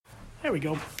There we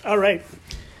go. All right.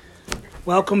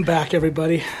 Welcome back,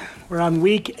 everybody. We're on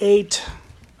week 8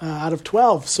 out of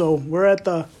 12, so we're at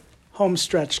the home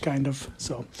stretch, kind of.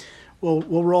 So we'll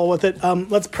roll with it.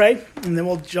 Let's pray, and then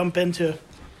we'll jump into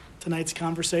tonight's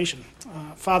conversation.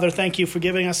 Father, thank you for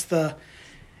giving us the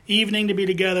evening to be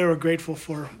together. We're grateful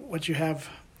for what you have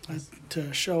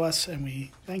to show us, and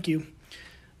we thank you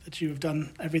that you have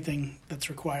done everything that's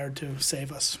required to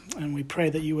save us. And we pray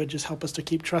that you would just help us to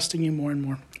keep trusting you more and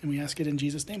more. And we ask it in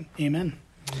Jesus' name. Amen.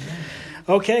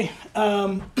 Okay.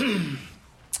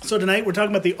 So tonight we're talking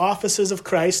about the offices of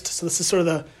Christ. So this is sort of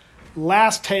the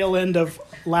last tail end of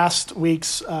last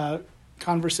week's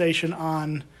conversation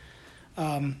on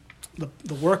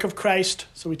the work of Christ.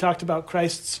 So we talked about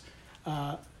Christ's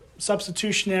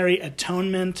substitutionary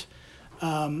atonement.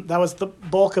 That was the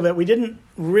bulk of it. We didn't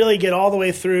really get all the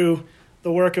way through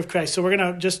the work of Christ. So we're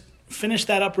going to just finish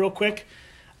that up real quick.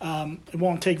 It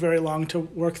won't take very long to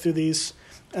work through these.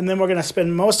 And then we're going to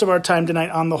spend most of our time tonight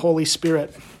on the Holy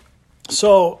Spirit.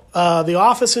 So the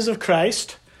offices of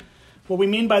Christ, what we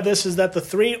mean by this is that the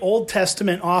 3 Old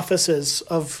Testament offices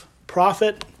of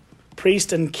prophet,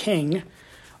 priest, and king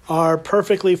are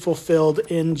perfectly fulfilled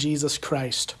in Jesus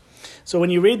Christ. So when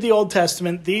you read the Old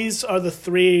Testament, these are the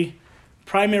 3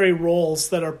 primary roles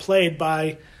that are played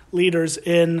by leaders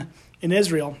in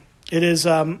Israel. It is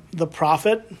the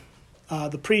prophet,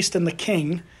 the priest, and the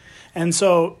king. And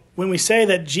so when we say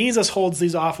that Jesus holds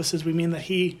these offices, we mean that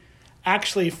he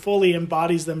actually fully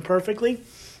embodies them perfectly,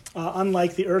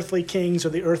 unlike the earthly kings or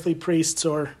the earthly priests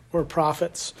or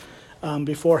prophets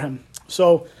before him.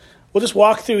 So we'll just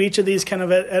walk through each of these kind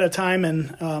of at a time,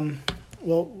 and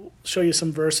we'll show you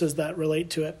some verses that relate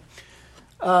to it.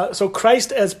 So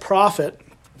Christ as prophet,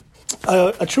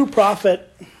 a true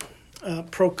prophet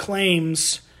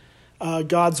proclaims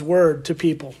God's word to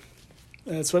people.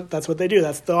 That's what they do.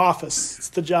 That's the office. It's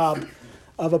the job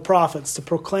of a prophet, it's to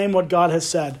proclaim what God has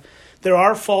said. There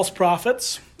are false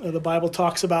prophets. The Bible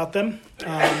talks about them.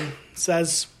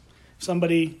 Says if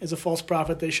somebody is a false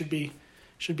prophet, they should be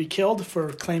killed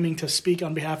for claiming to speak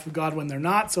on behalf of God when they're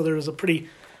not. So there is a pretty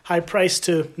high price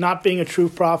to not being a true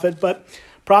prophet. But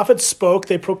prophets spoke,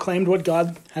 they proclaimed what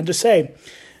God had to say.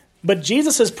 But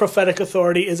Jesus' prophetic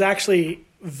authority is actually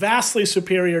vastly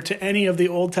superior to any of the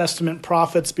Old Testament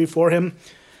prophets before him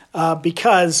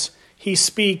because he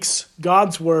speaks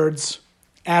God's words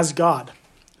as God.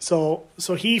 So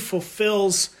he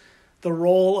fulfills the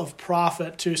role of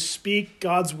prophet to speak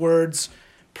God's words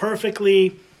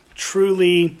perfectly,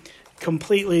 truly,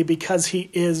 completely, because he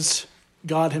is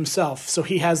God himself. So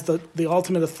he has the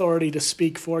ultimate authority to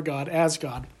speak for God as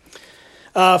God.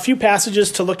 A few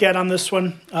passages to look at on this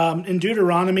one. In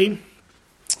Deuteronomy,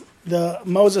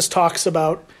 Moses talks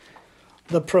about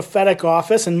the prophetic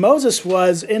office, and Moses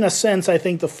was, in a sense, I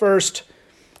think, the first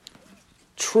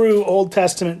true Old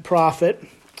Testament prophet.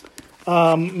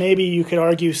 Maybe you could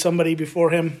argue somebody before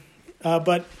him,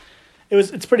 but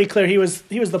it's pretty clear he was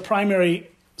the primary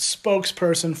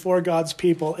spokesperson for God's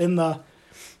people in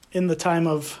the time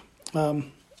of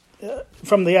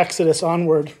from the Exodus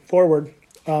forward.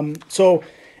 So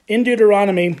in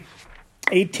Deuteronomy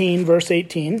 18, verse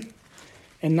 18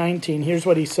 and 19, here's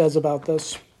what he says about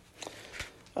this.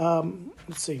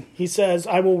 Let's see. He says,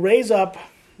 I will raise up,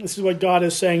 this is what God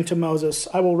is saying to Moses,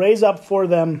 I will raise up for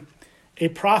them a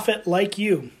prophet like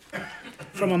you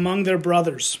from among their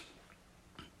brothers,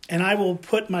 and I will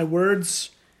put my words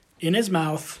in his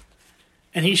mouth,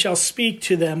 and he shall speak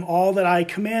to them all that I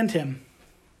command him.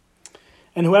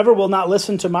 And whoever will not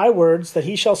listen to my words that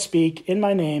he shall speak in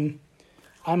my name,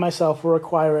 I myself will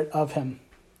require it of him.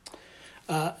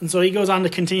 And so he goes on to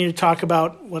continue to talk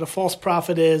about what a false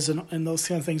prophet is and those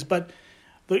kind of things. But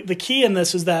the key in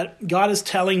this is that God is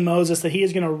telling Moses that he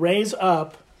is going to raise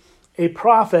up a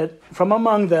prophet from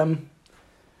among them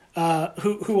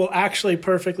who will actually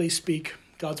perfectly speak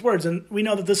God's words. And we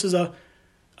know that this is a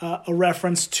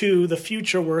reference to the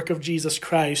future work of Jesus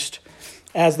Christ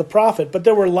as the prophet. But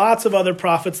there were lots of other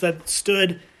prophets that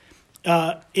stood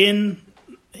in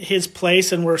his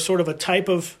place and were sort of a type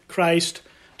of Christ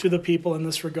to the people in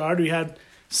this regard. We had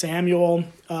Samuel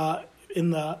in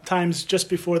the times just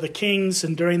before the kings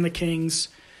and during the kings.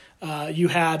 You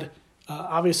had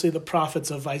obviously the prophets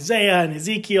of Isaiah and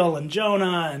Ezekiel and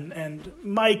Jonah and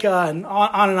Micah and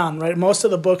on, right? Most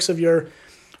of the books of your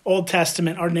Old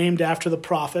Testament are named after the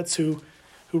prophets who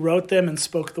wrote them and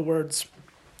spoke the words.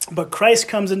 But Christ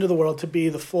comes into the world to be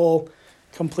the full,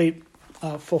 complete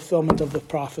fulfillment of the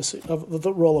prophecy, of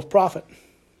the role of prophet.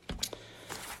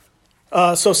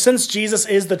 So since Jesus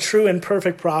is the true and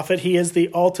perfect prophet, he is the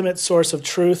ultimate source of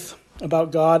truth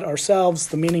about God, ourselves,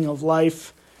 the meaning of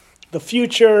life, the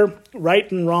future, right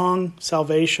and wrong,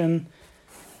 salvation,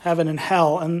 heaven and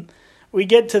hell. And we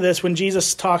get to this when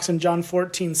Jesus talks in John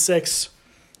 14:6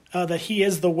 that he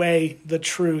is the way, the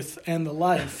truth, and the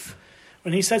life.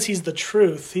 When he says he's the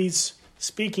truth, he's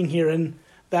speaking here in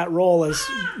that role as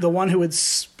the one who would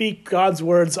speak God's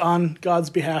words on God's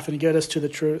behalf and get us to the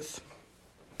truth.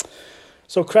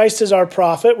 So Christ is our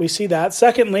prophet. We see that.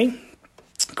 Secondly,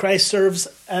 Christ serves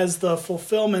as the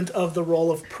fulfillment of the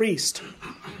role of priest.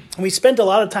 We spent a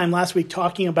lot of time last week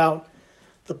talking about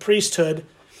the priesthood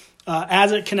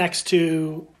as it connects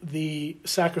to the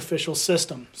sacrificial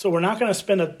system. So we're not going to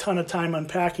spend a ton of time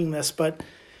unpacking this, but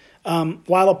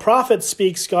while a prophet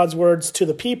speaks God's words to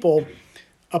the people,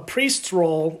 a priest's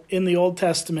role in the Old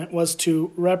Testament was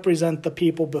to represent the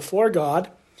people before God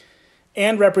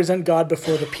and represent God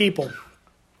before the people.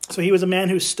 So he was a man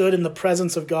who stood in the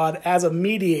presence of God as a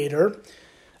mediator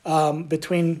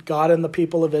between God and the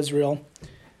people of Israel.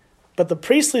 But the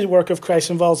priestly work of Christ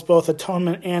involves both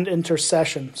atonement and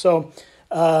intercession.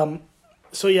 The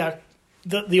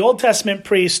Old Testament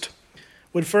priest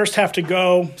would first have to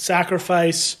go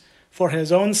sacrifice for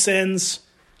his own sins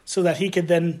so that he could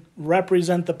then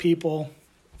represent the people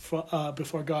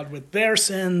before God with their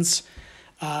sins.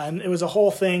 And it was a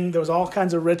whole thing. There was all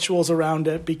kinds of rituals around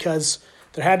it because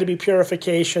there had to be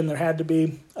purification. There had to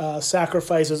be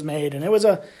sacrifices made. And it was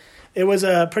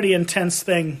a pretty intense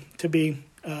thing to be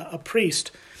a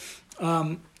priest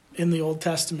in the Old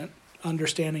Testament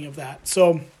understanding of that.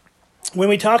 So when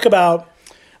we talk about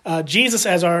Jesus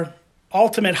as our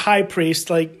ultimate high priest,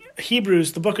 like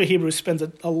Hebrews, the book of Hebrews spends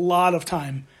a lot of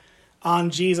time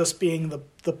on Jesus being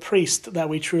the priest that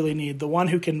we truly need, the one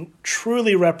who can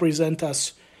truly represent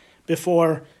us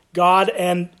before God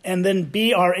and then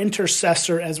be our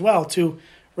intercessor as well, to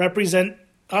represent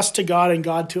us to God and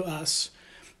God to us.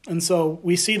 And so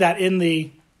we see that in the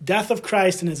death of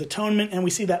Christ and his atonement, and we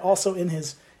see that also in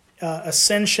his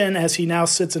ascension as he now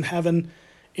sits in heaven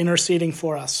interceding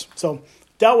for us. So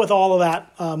dealt with all of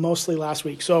that mostly last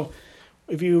week. So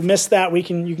if you missed that,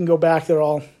 you can go back. They're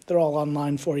all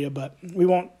online for you, but we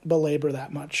won't belabor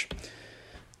that much.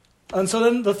 And so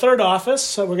then the third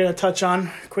office that we're going to touch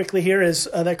on quickly here is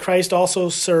that Christ also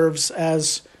serves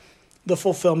as the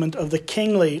fulfillment of the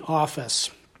kingly office.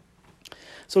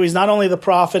 So he's not only the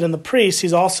prophet and the priest,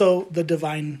 he's also the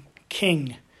divine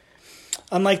king.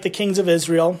 Unlike the kings of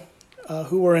Israel,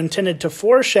 who were intended to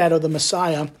foreshadow the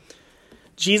Messiah,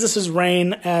 Jesus'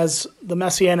 reign as the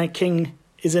Messianic king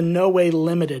is in no way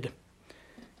limited.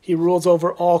 He rules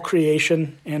over all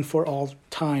creation and for all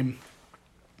time.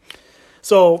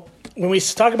 So when we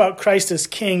talk about Christ as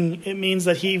king, it means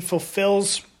that he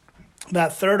fulfills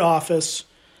that third office.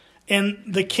 And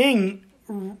the king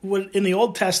would, in the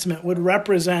Old Testament, would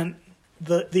represent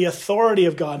the authority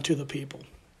of God to the people.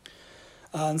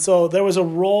 And so there was a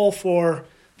role for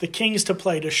the kings to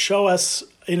play to show us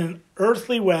in an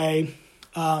earthly way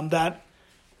that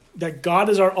God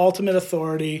is our ultimate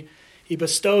authority. He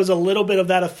bestows a little bit of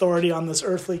that authority on this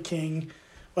earthly king,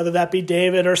 whether that be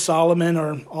David or Solomon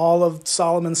or all of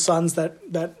Solomon's sons, that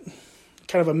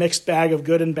kind of a mixed bag of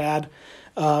good and bad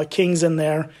kings in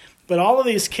there. But all of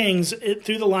these kings,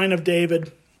 through the line of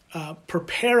David,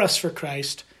 prepare us for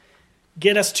Christ,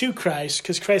 get us to Christ,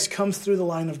 because Christ comes through the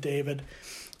line of David.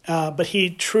 But he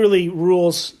truly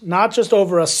rules not just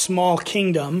over a small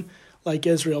kingdom like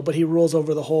Israel, but he rules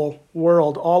over the whole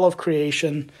world, all of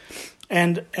creation.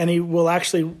 And he will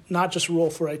actually not just rule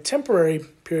for a temporary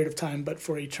period of time, but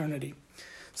for eternity.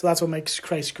 So that's what makes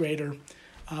Christ greater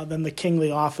than the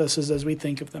kingly offices as we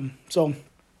think of them. So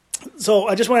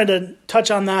I just wanted to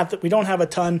touch on that we don't have a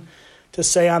ton to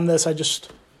say on this. I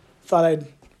just thought I'd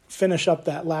finish up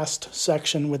that last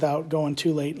section without going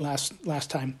too late last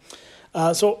time.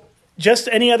 So just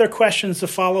any other questions to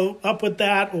follow up with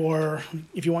that, or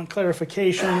if you want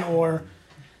clarification or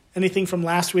anything from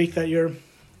last week that you're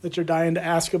dying to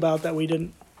ask about that we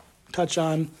didn't touch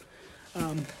on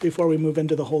before we move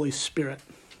into the Holy Spirit.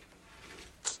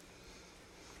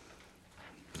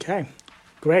 Okay,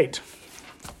 great.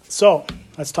 So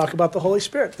let's talk about the Holy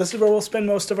Spirit. This is where we'll spend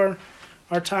most of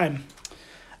our time.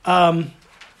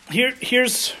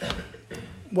 Here's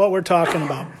what we're talking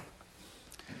about.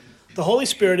 The Holy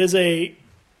Spirit is a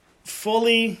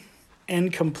fully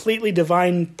and completely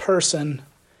divine person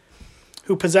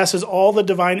who possesses all the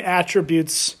divine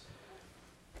attributes.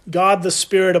 God the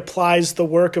Spirit applies the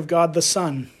work of God the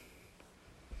Son.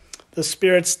 The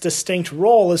Spirit's distinct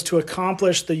role is to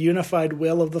accomplish the unified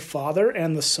will of the Father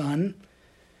and the Son,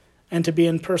 and to be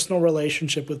in personal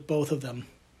relationship with both of them.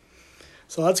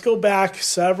 So let's go back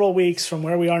several weeks from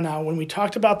where we are now. When we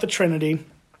talked about the Trinity,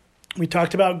 we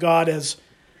talked about God as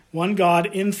One God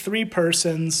in three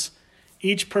persons.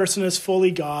 Each person is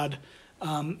fully God.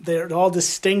 They're all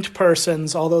distinct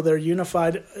persons, although they're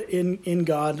unified in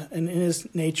God and in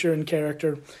his nature and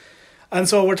character. And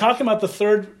so we're talking about the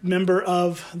third member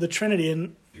of the Trinity,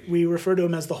 and we refer to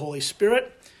him as the Holy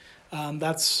Spirit.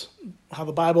 That's how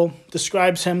the Bible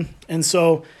describes him. And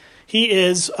so he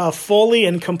is a fully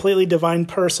and completely divine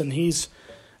person.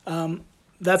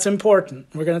 That's important.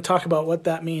 We're going to talk about what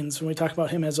that means when we talk about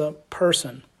him as a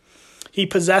person. He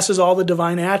possesses all the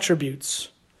divine attributes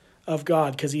of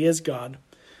God because he is God.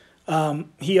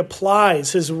 He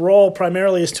applies, his role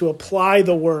primarily is to apply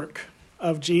the work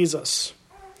of Jesus.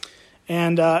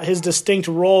 And his distinct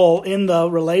role in the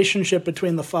relationship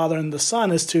between the Father and the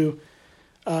Son is to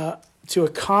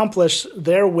accomplish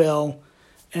their will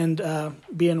and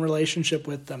be in relationship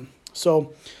with them.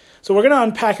 So we're going to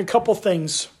unpack a couple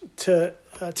things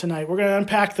tonight. We're going to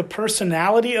unpack the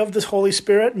personality of the Holy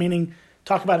Spirit, meaning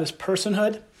talk about his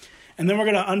personhood. And then we're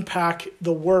going to unpack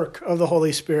the work of the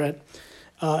Holy Spirit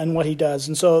and what he does.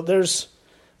 And so there's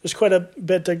quite a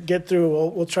bit to get through.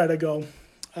 We'll try to go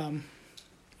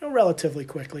relatively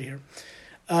quickly here.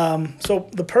 So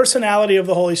the personality of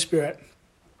the Holy Spirit.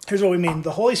 Here's what we mean.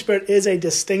 The Holy Spirit is a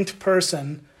distinct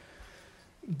person,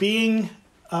 a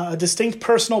distinct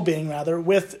personal being,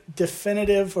 with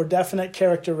definitive or definite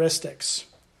characteristics.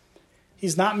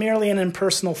 He's not merely an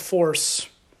impersonal force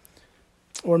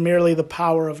or merely the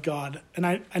power of God. And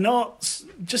I know it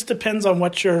just depends on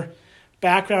what your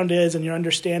background is and your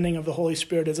understanding of the Holy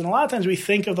Spirit is. And a lot of times we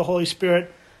think of the Holy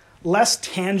Spirit less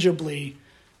tangibly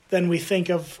than we think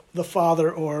of the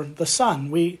Father or the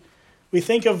Son. We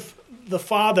think of the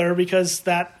Father because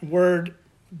that word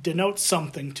denotes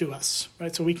something to us,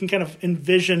 right? So we can kind of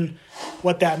envision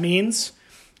what that means.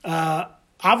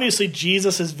 Obviously,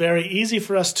 Jesus is very easy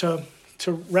for us to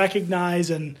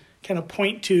recognize and kind of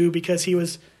point to because he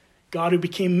was God who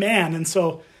became man. And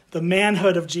so the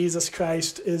manhood of Jesus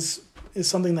Christ is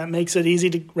something that makes it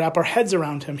easy to wrap our heads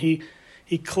around him. He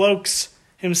cloaks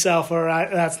himself,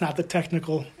 that's not the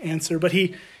technical answer, but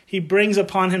he brings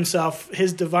upon himself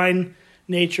his divine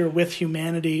nature with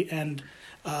humanity, and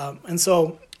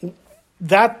so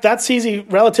that's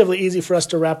relatively easy for us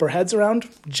to wrap our heads around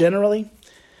generally.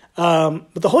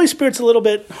 But the Holy Spirit's a little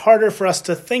bit harder for us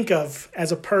to think of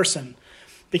as a person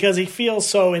because he feels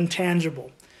so intangible.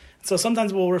 So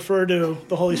sometimes we'll refer to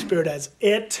the Holy Spirit as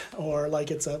it, or like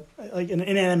it's like an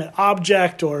inanimate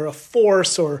object or a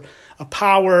force or a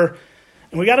power.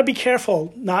 And we got to be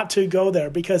careful not to go there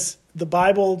because the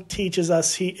Bible teaches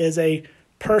us he is a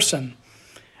person.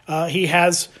 He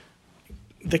has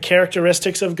the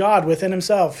characteristics of God within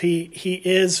himself. He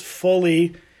is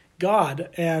fully God,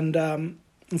 and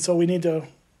so we need to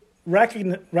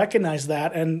recognize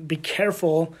that and be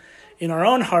careful in our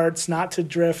own hearts not to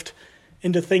drift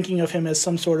into thinking of him as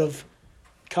some sort of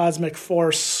cosmic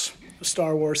force,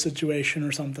 Star Wars situation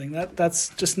or something. That's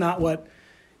just not what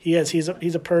he is.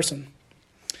 He's a person.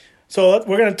 So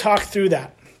we're going to talk through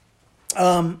that.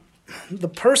 The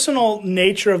personal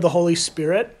nature of the Holy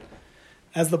Spirit,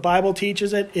 as the Bible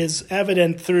teaches it, is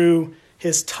evident through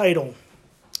his title.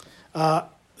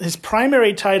 His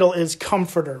primary title is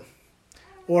Comforter,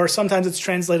 or sometimes it's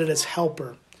translated as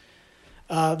Helper.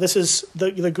 This is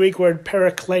the Greek word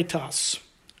parakletos.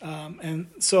 And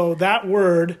so that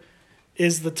word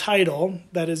is the title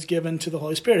that is given to the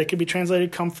Holy Spirit. It could be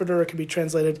translated Comforter, it could be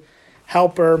translated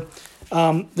Helper.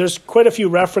 There's quite a few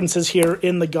references here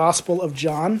in the Gospel of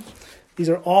John. These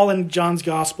are all in John's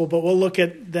Gospel, but we'll look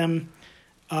at them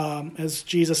as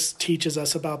Jesus teaches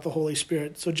us about the Holy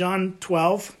Spirit. So John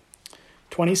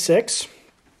 12:26,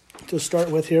 to start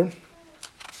with here.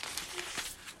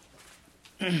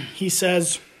 He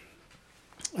says,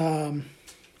 that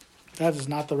is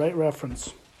not the right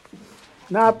reference.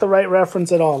 Not the right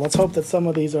reference at all. Let's hope that some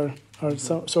of these are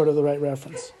sort of the right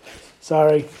reference.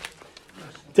 Sorry.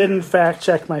 Didn't fact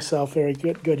check myself. Very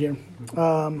good here.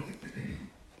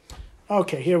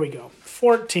 Okay, here we go.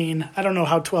 14. I don't know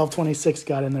how 12:26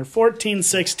 got in there.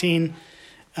 14:16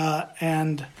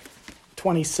 and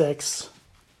 26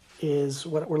 is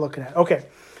what we're looking at. Okay,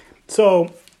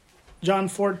 so John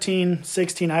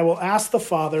 14:16. I will ask the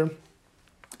Father,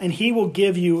 and he will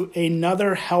give you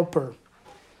another helper.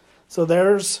 So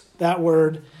there's that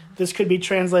word. This could be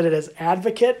translated as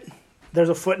advocate. There's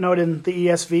a footnote in the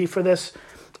ESV for this,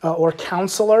 or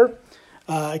counselor.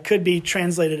 It could be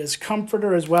translated as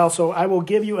comforter as well. So I will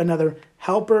give you another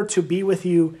helper to be with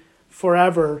you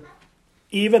forever,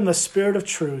 even the Spirit of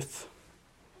truth,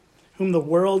 whom the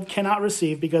world cannot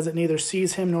receive because it neither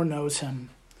sees him nor knows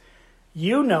him.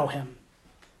 You know him,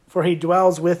 for he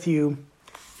dwells with you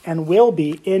and will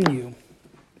be in you.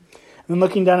 And And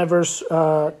looking down at verse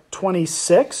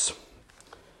 26,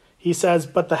 he says,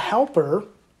 "But the Helper,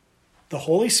 the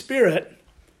Holy Spirit,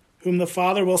 whom the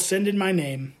Father will send in my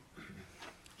name,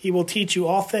 he will teach you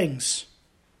all things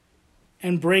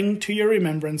and bring to your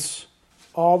remembrance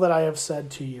all that I have said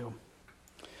to you."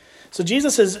 So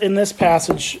Jesus is, in this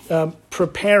passage,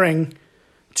 preparing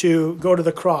to go to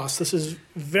the cross. This is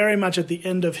very much at the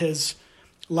end of his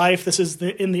life. This is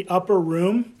in the upper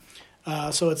room.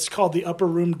 So it's called the Upper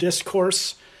Room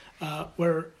Discourse,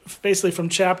 where basically from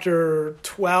chapter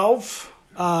 12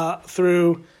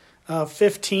 through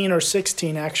 15 or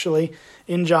 16, actually,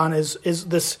 in John, is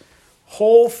this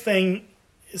whole thing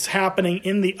is happening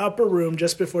in the upper room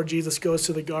just before Jesus goes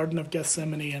to the Garden of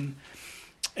Gethsemane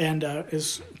and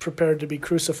is prepared to be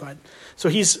crucified. So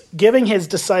he's giving his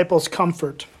disciples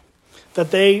comfort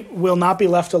that they will not be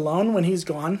left alone when he's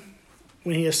gone,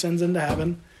 when he ascends into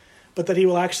heaven, but that he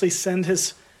will actually send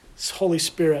his Holy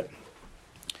Spirit.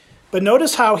 But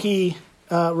notice how he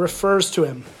refers to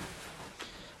him.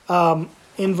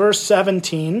 In verse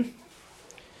 17,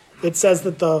 it says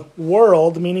that the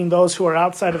world, meaning those who are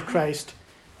outside of Christ,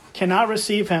 cannot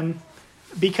receive him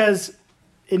because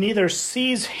it neither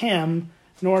sees him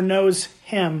nor knows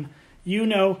him. You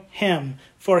know him,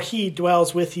 for he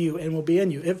dwells with you and will be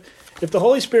in you. If the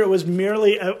Holy Spirit was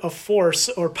merely a force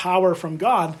or power from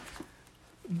God,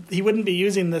 he wouldn't be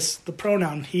using the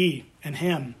pronoun he and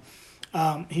him.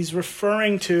 He's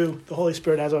referring to the Holy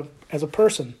Spirit as a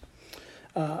person.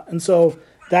 And so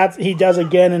that he does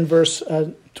again in verse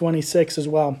 26 as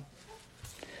well.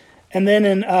 And then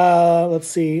in, let's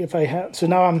see if I have, so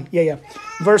now I'm,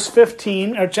 verse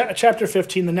 15, or chapter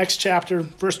 15, the next chapter,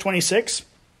 verse 26, it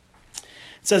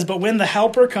says, "But when the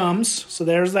Helper comes," so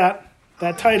there's that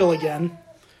title again,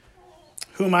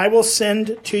 "whom I will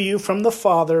send to you from the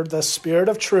Father, the Spirit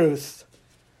of truth,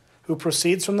 who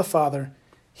proceeds from the Father,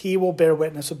 he will bear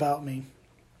witness about me."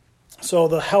 So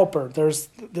the Helper, this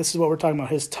is what we're talking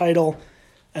about, his title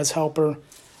as Helper.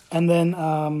 And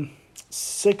then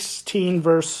 16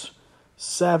 verse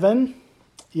 7,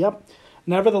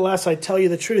 "Nevertheless, I tell you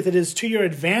the truth, it is to your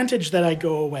advantage that I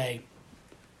go away.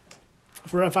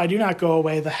 For if I do not go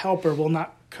away, the Helper will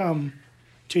not come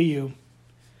to you.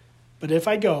 But if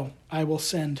I go, I will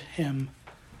send him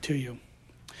to you."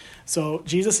 So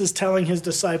Jesus is telling his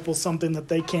disciples something that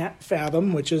they can't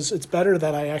fathom, which is it's better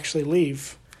that I actually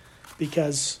leave.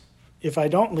 Because if I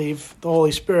don't leave, the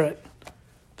Holy Spirit,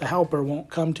 the Helper, won't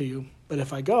come to you. But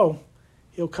if I go,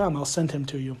 he'll come. I'll send him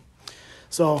to you.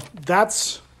 So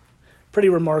that's pretty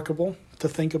remarkable to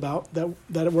think about,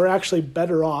 that we're actually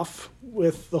better off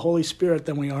with the Holy Spirit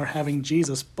than we are having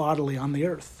Jesus bodily on the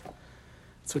earth.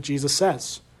 That's what Jesus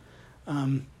says.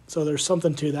 So there's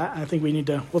something to that. I think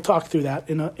we'll talk through that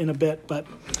in a bit. But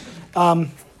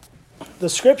the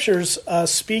scriptures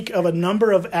speak of a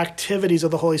number of activities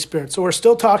of the Holy Spirit. So we're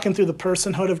still talking through the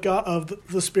personhood of God, of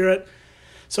the Spirit.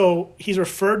 So he's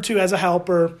referred to as a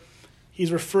helper.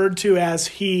 He's referred to as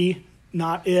he,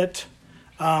 not it.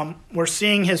 We're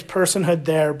seeing his personhood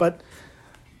there. But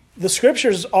the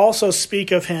scriptures also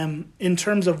speak of him in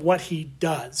terms of what he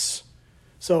does.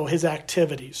 So his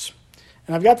activities.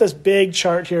 And I've got this big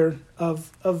chart here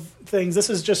of things. This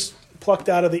is just plucked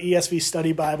out of the ESV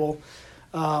Study Bible.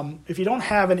 If you don't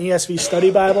have an ESV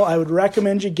Study Bible, I would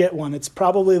recommend you get one. It's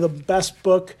probably the best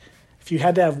book. If you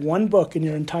had to have one book in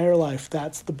your entire life,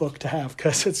 that's the book to have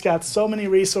because it's got so many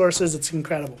resources. It's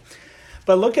incredible.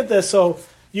 But look at this. So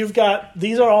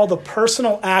these are all the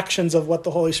personal actions of what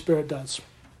the Holy Spirit does.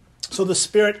 So the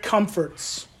Spirit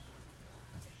comforts.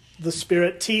 The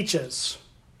Spirit teaches.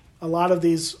 A lot of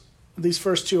these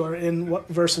first two are in what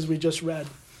verses we just read.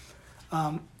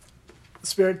 The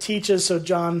Spirit teaches, so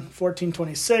John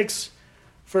 14:26,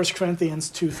 1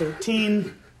 Corinthians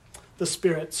 2:13. The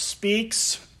Spirit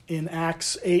speaks in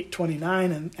Acts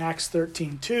 8:29 and Acts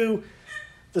 13:2.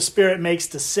 The Spirit makes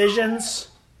decisions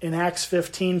in Acts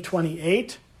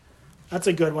 15:28. That's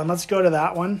a good one. Let's go to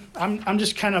that one. I'm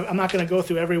not going to go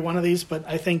through every one of these, but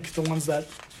I think the ones that,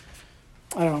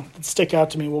 stick out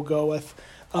to me we'll go with.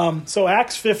 So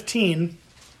Acts 15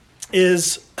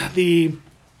 is the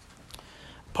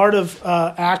part of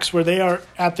Acts where they are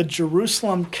at the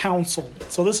Jerusalem Council.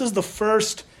 So this is the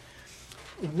first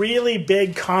really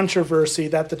big controversy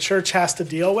that the church has to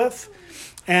deal with.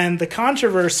 And the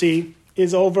controversy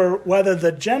is over whether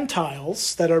the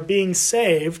Gentiles that are being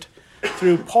saved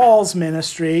through Paul's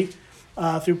ministry,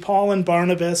 through Paul and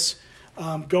Barnabas,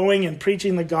 going and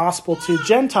preaching the gospel to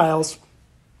Gentiles,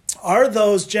 are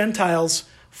those Gentiles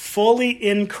fully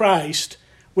in Christ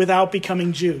without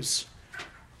becoming Jews?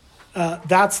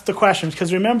 That's the question.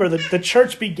 Because remember, the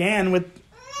church began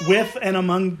with and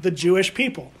among the Jewish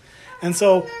people. And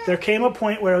so there came a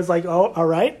point where it was like, oh, all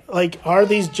right, like, are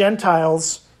these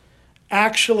Gentiles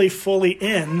actually fully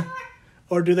in,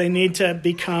 or do they need to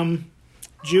become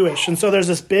Jewish? And so there's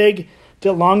this big,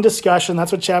 long discussion.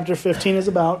 That's what chapter 15 is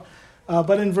about.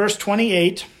 But in verse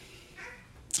 28,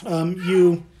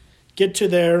 you get to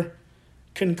their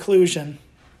conclusion.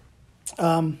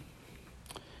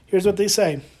 Here's what they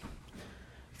say.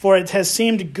 For it has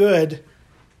seemed good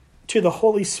to the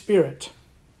Holy Spirit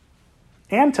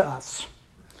and to us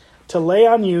to lay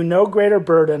on you no greater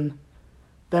burden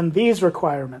than these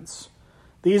requirements.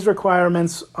 These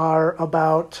requirements are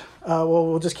about,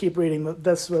 we'll just keep reading.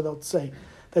 That's what they'll say.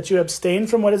 That you abstain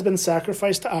from what has been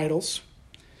sacrificed to idols,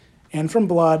 and from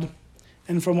blood,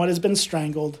 and from what has been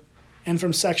strangled, and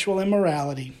from sexual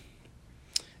immorality.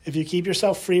 If you keep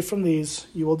yourself free from these,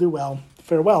 you will do well.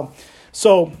 Farewell.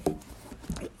 So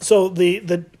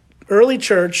the early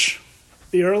church,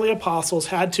 the early apostles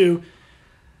had to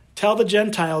tell the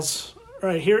Gentiles, all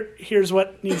right, here's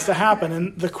what needs to happen.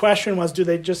 And the question was, do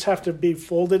they just have to be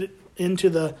folded into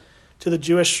the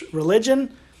Jewish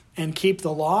religion and keep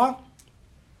the law?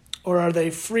 Or are they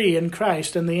free in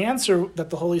Christ? And the answer that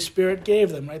the Holy Spirit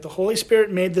gave them, right? The Holy Spirit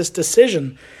made this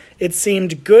decision. It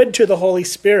seemed good to the Holy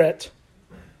Spirit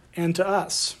and to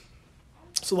us.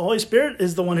 So the Holy Spirit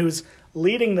is the one who's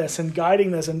leading this and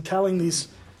guiding this and telling these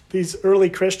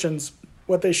early Christians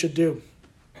what they should do.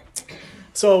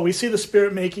 So we see the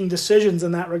Spirit making decisions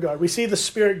in that regard. We see the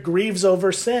Spirit grieves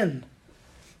over sin.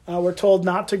 We're told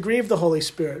not to grieve the Holy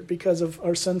Spirit because of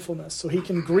our sinfulness. So he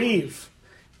can grieve.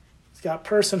 He's got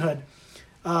personhood.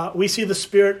 We see the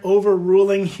Spirit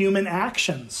overruling human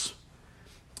actions.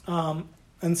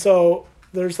 And so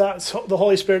there's that. So the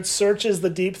Holy Spirit searches the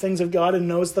deep things of God and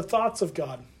knows the thoughts of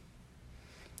God.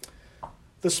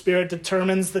 The Spirit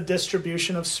determines the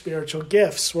distribution of spiritual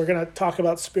gifts. We're going to talk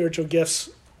about spiritual gifts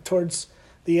towards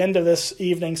the end of this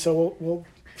evening, so we'll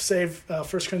save 1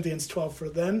 Corinthians 12 for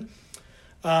then.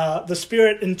 The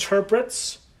Spirit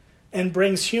interprets and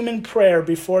brings human prayer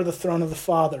before the throne of the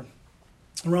Father.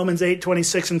 Romans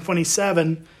 8:26 and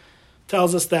 27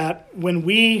 tells us that when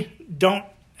we don't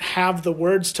have the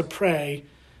words to pray,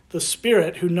 the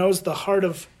Spirit, who knows the heart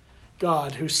of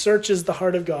God, who searches the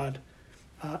heart of God,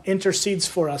 intercedes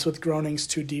for us with groanings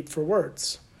too deep for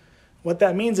words. What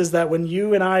that means is that when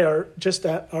you and I are just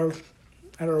at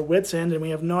our wits' end and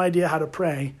we have no idea how to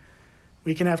pray,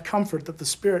 we can have comfort that the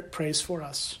Spirit prays for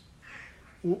us.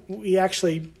 We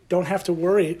actually don't have to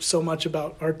worry so much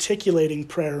about articulating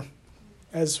prayer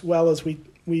as well as we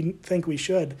think we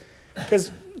should,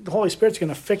 because the Holy Spirit's going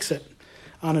to fix it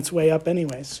on its way up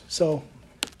anyways. So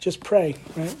just pray,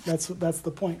 right? That's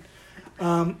the point.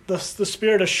 The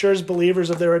Spirit assures believers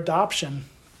of their adoption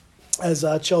as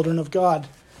children of God.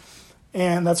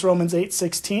 And that's Romans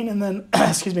 8:16. And then,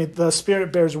 the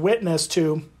Spirit bears witness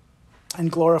to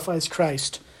and glorifies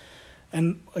Christ.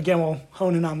 And again, we'll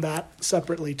hone in on that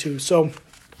separately too. So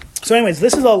anyways,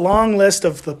 this is a long list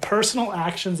of the personal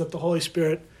actions that the Holy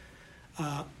Spirit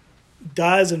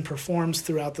does and performs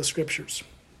throughout the Scriptures.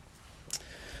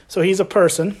 So he's a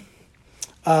person.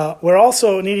 We're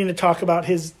also needing to talk about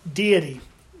his deity,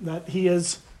 that he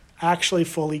is actually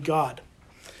fully God.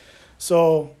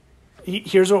 So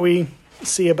here's what we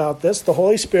see about this. The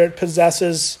Holy Spirit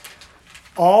possesses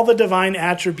all the divine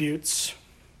attributes.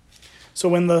 So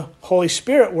when the Holy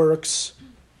Spirit works,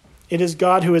 it is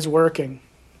God who is working.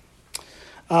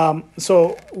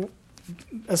 So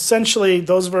essentially,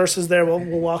 those verses there will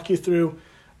walk you through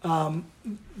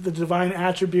the divine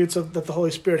attributes that the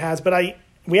Holy Spirit has. But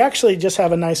we actually just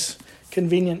have a nice,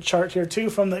 convenient chart here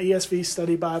too from the ESV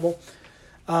Study Bible.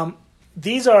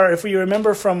 These are, if we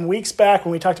remember from weeks back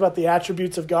when we talked about the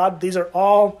attributes of God, these are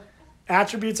all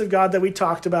attributes of God that we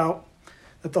talked about,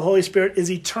 that the Holy Spirit is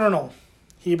eternal,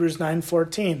 Hebrews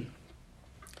 9:14.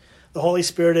 The Holy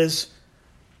Spirit is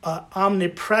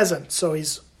omnipresent, so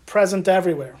he's present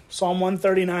everywhere. Psalm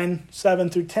 139, 7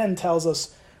 through 10 tells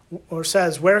us, or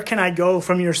says, where can I go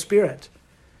from your Spirit?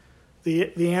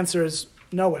 The answer is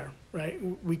nowhere, right?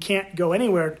 We can't go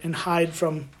anywhere and hide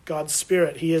from God's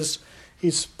Spirit. He's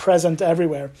present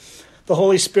everywhere. The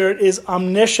Holy Spirit is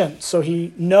omniscient, so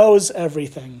he knows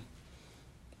everything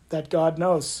that God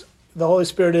knows. The Holy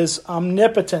Spirit is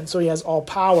omnipotent, so he has all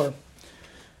power.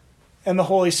 And the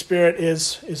Holy Spirit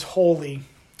is holy.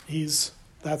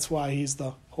 That's why he's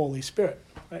the Holy Spirit,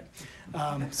 right?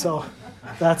 So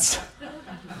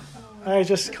I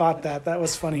just caught that. That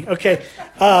was funny. Okay,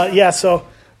 so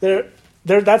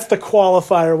that's the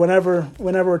qualifier whenever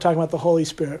we're talking about the Holy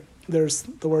Spirit. There's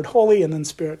the word holy and then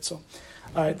spirit. So,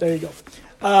 all right, there you go.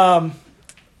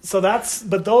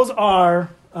 But those are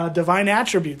divine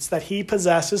attributes that he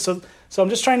possesses. So So I'm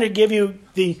just trying to give you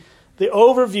the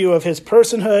overview of his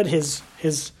personhood,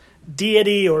 his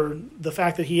deity, or the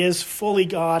fact that he is fully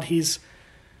God. He's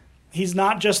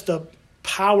not just a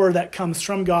power that comes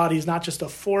from God. He's not just a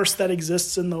force that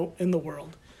exists in the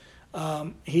world.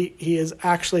 He is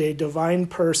actually a divine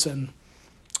person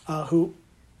who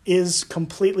is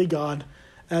completely God,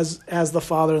 as the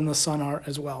Father and the Son are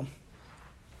as well.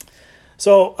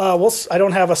 So I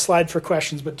don't have a slide for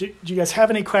questions, but do you guys have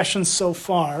any questions so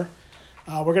far?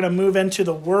 We're going to move into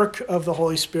the work of the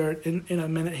Holy Spirit in a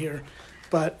minute here.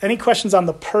 But any questions on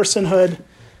the personhood,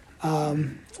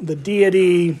 the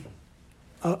deity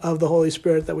of the Holy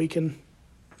Spirit that we can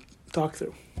talk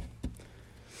through?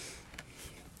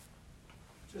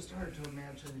 Just hard to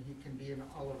imagine he can be in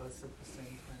all of us at the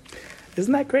same time.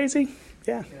 Isn't that crazy?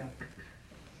 Yeah. Yeah.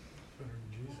 Better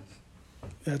than Jesus.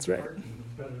 That's right.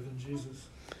 Better than Jesus.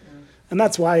 And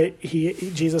that's why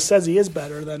Jesus says he is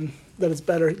better than that. It's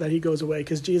better that he goes away,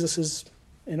 because Jesus is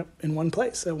in one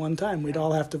place at one time. We'd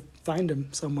all have to find him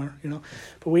somewhere,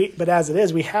 But as it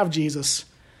is, we have Jesus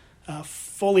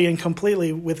fully and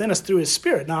completely within us through his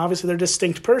Spirit. Now, obviously, they're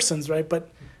distinct persons, right? But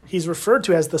he's referred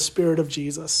to as the Spirit of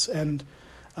Jesus, and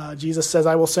Jesus says,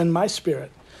 "I will send my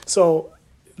Spirit." So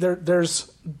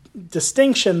there's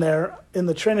distinction there in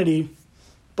the Trinity.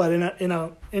 But in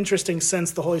a interesting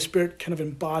sense, the Holy Spirit kind of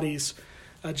embodies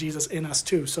Jesus in us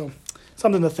too. So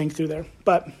something to think through there.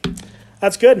 But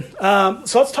that's good.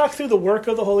 So let's talk through the work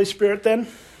of the Holy Spirit then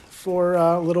for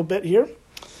a little bit here.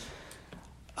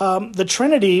 The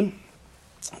Trinity,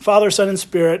 Father, Son, and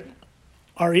Spirit,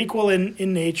 are equal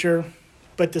in nature,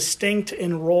 but distinct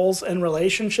in roles and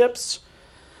relationships.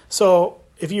 So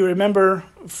if you remember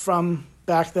from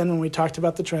back then when we talked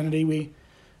about the Trinity,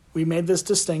 we made this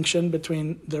distinction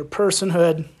between their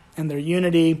personhood and their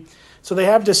unity. So they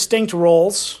have distinct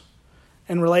roles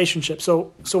and relationships.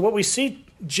 So what we see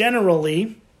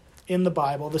generally in the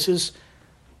Bible, this is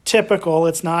typical,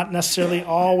 it's not necessarily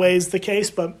always the case,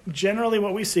 but generally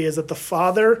what we see is that the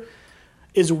Father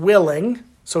is willing,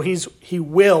 so he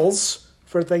wills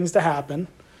for things to happen.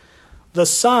 The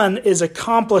Son is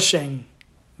accomplishing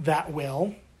that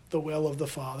will, the will of the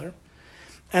Father.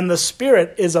 And the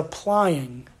Spirit is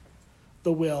applying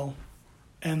the will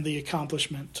and the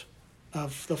accomplishment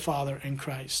of the Father in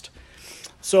Christ.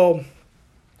 So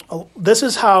this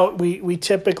is how we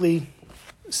typically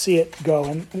see it go.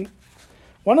 And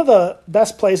one of the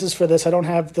best places for this, I don't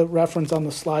have the reference on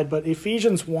the slide, but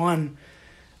Ephesians 1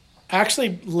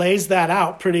 actually lays that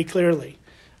out pretty clearly.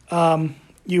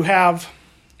 You have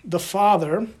the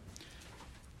Father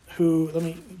who, let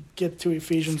me get to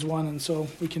Ephesians 1, and so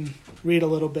we can read a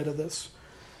little bit of this.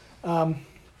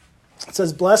 It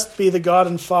says, "Blessed be the God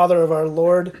and Father of our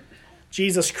Lord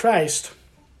Jesus Christ,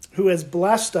 who has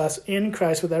blessed us in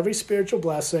Christ with every spiritual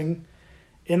blessing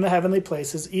in the heavenly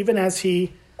places, even as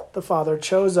he, the Father,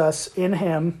 chose us in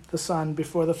him, the Son,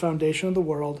 before the foundation of the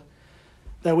world,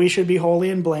 that we should be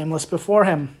holy and blameless before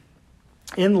him.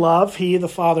 In love, he, the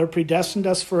Father, predestined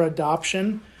us for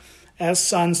adoption as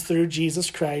sons through Jesus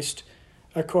Christ,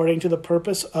 according to the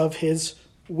purpose of his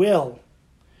will,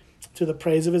 to the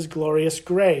praise of his glorious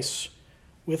grace,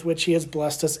 with which he has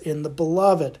blessed us in the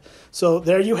beloved." So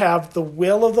there you have the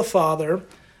will of the Father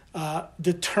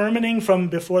determining from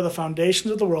before the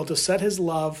foundations of the world to set his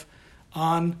love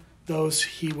on those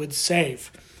he would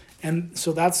save. And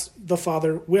so that's the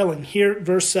Father willing. Here,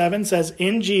 verse 7 says,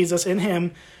 "In Jesus, in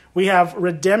him, we have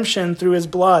redemption through his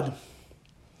blood,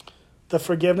 the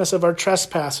forgiveness of our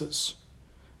trespasses,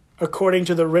 according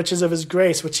to the riches of his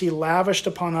grace, which he lavished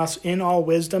upon us in all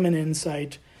wisdom and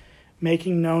insight,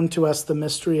 making known to us the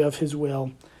mystery of his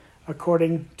will,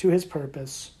 according to his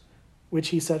purpose, which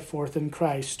he set forth in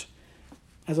Christ,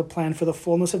 as a plan for the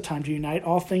fullness of time to unite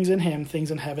all things in him,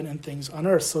 things in heaven and things on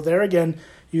earth." So there again,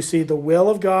 you see the will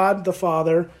of God, the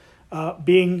Father,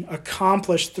 being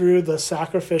accomplished through the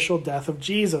sacrificial death of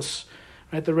Jesus.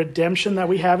 Right? The redemption that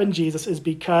we have in Jesus is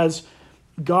because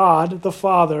God, the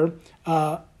Father,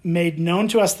 made known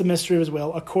to us the mystery of his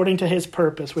will, according to his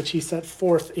purpose, which he set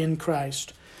forth in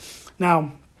Christ.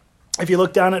 Now, if you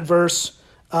look down at verse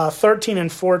 13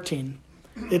 and 14,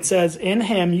 it says, "In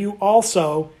him you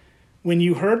also, when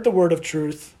you heard the word of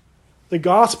truth, the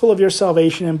gospel of your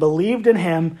salvation, and believed in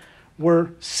him,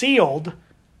 were sealed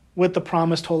with the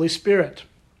promised Holy Spirit,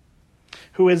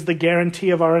 who is the guarantee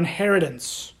of our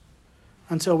inheritance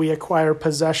until we acquire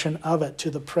possession of it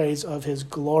to the praise of his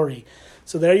glory."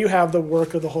 So there you have the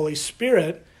work of the Holy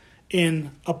Spirit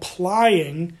in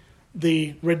applying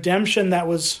the redemption that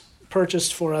was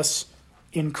purchased for us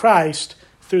in Christ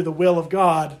through the will of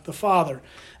God, the Father.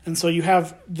 And so you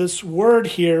have this word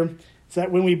here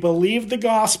that when we believed the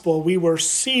gospel, we were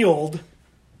sealed,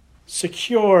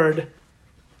 secured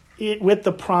with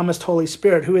the promised Holy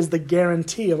Spirit, who is the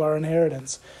guarantee of our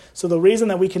inheritance. So the reason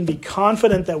that we can be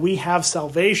confident that we have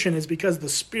salvation is because the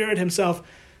Spirit himself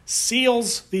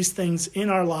seals these things in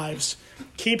our lives,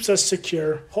 keeps us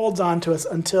secure, holds on to us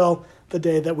until the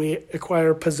day that we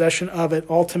acquire possession of it,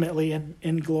 ultimately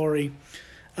in glory.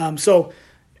 So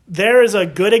there is a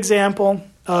good example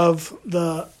of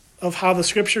how the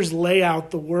Scriptures lay out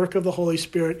the work of the Holy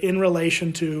Spirit in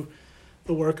relation to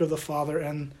the work of the Father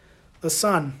and the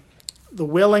Son. The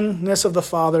willingness of the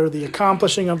Father, the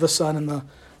accomplishing of the Son, and the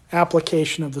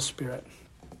application of the Spirit.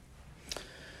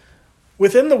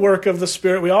 Within the work of the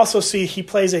Spirit, we also see he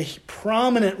plays a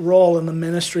prominent role in the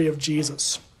ministry of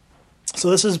Jesus. So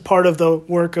this is part of the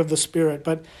work of the Spirit,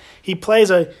 but he plays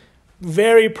a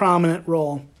very prominent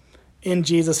role in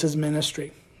Jesus'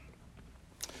 ministry.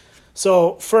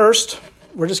 So first,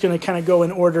 we're just going to kind of go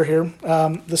in order here.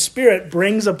 The Spirit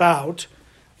brings about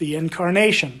the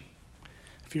incarnation.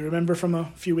 If you remember from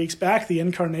a few weeks back, the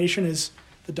incarnation is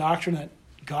the doctrine that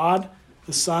God,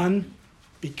 the Son,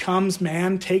 becomes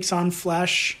man, takes on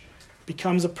flesh,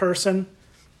 becomes a person.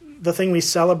 The thing we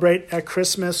celebrate at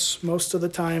Christmas most of the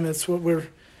time, it's what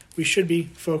we should be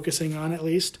focusing on at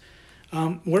least.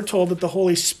 We're told that the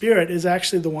Holy Spirit is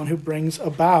actually the one who brings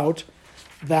about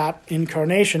that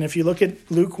incarnation. If you look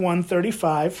at Luke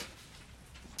 1:35,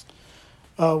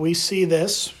 we see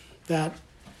this, that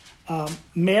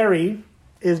Mary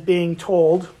is being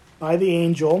told by the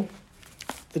angel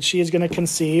that she is going to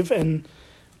conceive and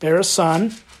bear a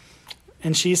son.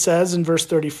 And she says in verse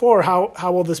 34,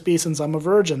 how will this be since I'm a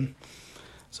virgin?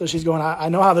 So she's going, I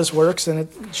know how this works, and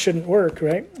it shouldn't work,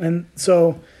 right? And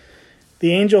so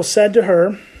the angel said to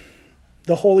her,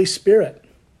 the Holy Spirit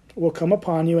will come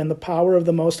upon you, and the power of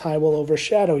the Most High will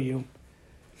overshadow you.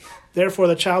 Therefore,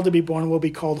 the child to be born will be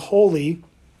called Holy,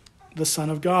 the Son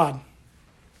of God.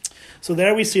 So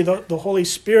there we see the Holy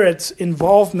Spirit's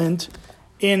involvement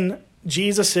in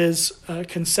Jesus'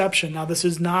 conception. Now, this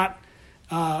is not,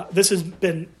 this has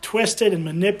been twisted and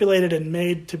manipulated and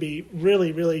made to be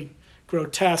really, really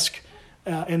grotesque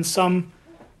in some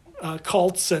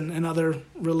cults and other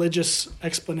religious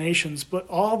explanations. But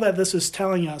all that this is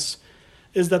telling us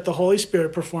is that the Holy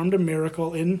Spirit performed a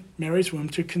miracle in Mary's womb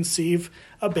to conceive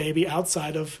a baby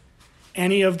outside of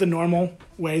any of the normal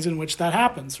ways in which that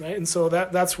happens, right? And so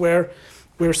that's where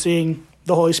we're seeing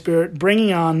the Holy Spirit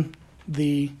bringing on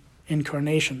the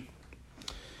incarnation.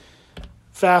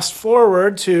 Fast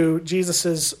forward to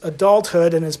Jesus'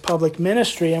 adulthood and his public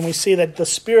ministry, and we see that the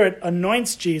Spirit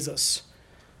anoints Jesus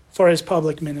for his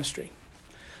public ministry.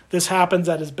 This happens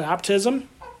at his baptism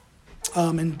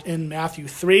in Matthew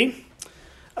 3.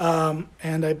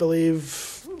 And I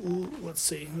believe,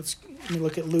 let me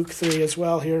look at Luke 3 as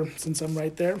well here, since I'm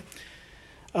right there.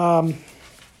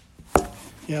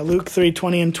 Luke 3,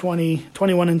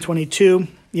 21 and 22.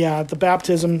 Yeah, the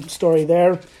baptism story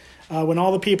there. When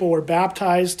all the people were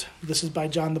baptized, this is by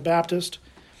John the Baptist,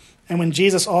 and when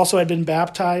Jesus also had been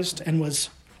baptized and was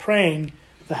praying,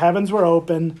 the heavens were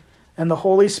open, and the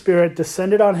Holy Spirit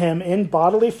descended on him in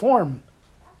bodily form,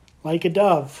 like a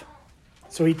dove.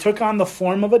 So he took on the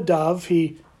form of a dove.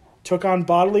 He took on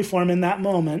bodily form in that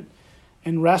moment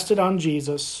and rested on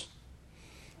Jesus.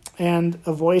 And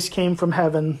a voice came from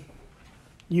heaven,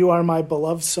 "You are my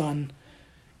beloved Son.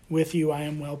 With you I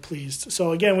am well pleased."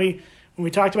 So again, when we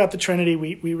talked about the Trinity,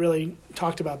 we really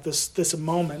talked about this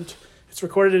moment. It's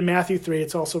recorded in Matthew 3.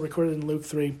 It's also recorded in Luke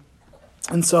 3.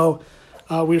 And so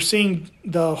we're seeing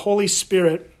the Holy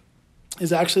Spirit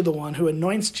is actually the one who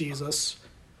anoints Jesus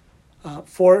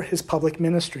for his public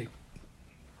ministry.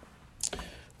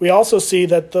 We also see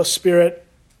that the Spirit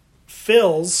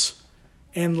fills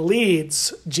and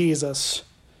leads Jesus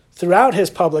throughout his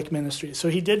public ministry. So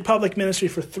he did public ministry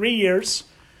for 3 years,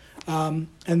 and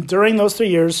during those 3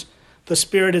 years, the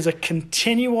Spirit is a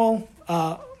continual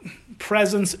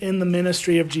presence in the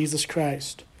ministry of Jesus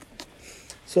Christ.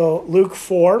 So Luke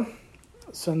 4,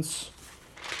 since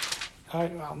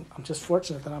I'm just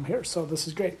fortunate that I'm here, so this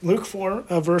is great. Luke 4,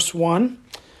 verse 1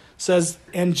 says,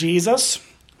 "And Jesus,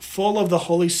 full of the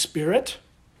Holy Spirit,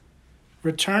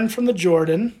 returned from the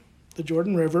Jordan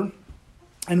River,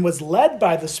 and was led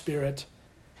by the Spirit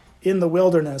in the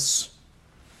wilderness."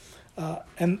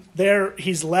 And there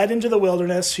he's led into the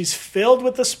wilderness. He's filled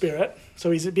with the Spirit,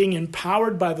 so he's being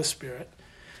empowered by the Spirit.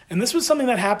 And this was something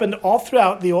that happened all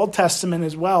throughout the Old Testament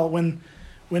as well, when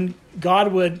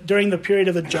God would, during the period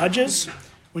of the judges,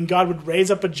 when God would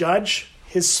raise up a judge,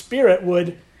 his Spirit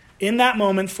would, in that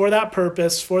moment, for that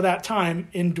purpose, for that time,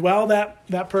 indwell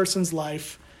that person's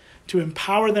life to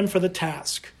empower them for the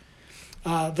task.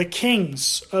 The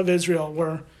kings of Israel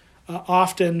were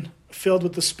often filled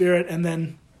with the Spirit, and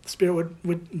then the Spirit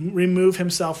would remove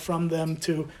himself from them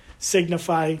to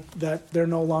signify that they're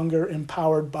no longer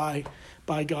empowered by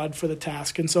God for the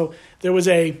task. And so there was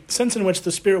a sense in which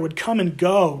the Spirit would come and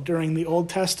go during the Old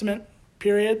Testament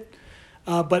period,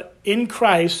 but in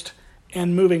Christ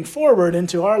and moving forward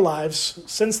into our lives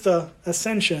since the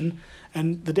ascension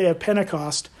and the day of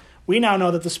Pentecost, we now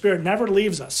know that the Spirit never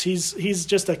leaves us. He's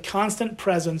just a constant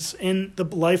presence in the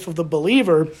life of the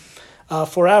believer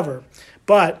forever.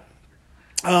 But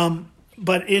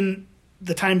in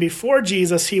the time before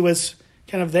Jesus, he was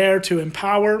kind of there to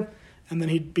empower, and then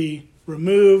he'd be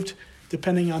removed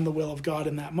depending on the will of God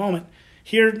in that moment.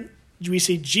 Here we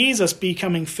see Jesus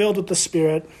becoming filled with the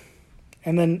Spirit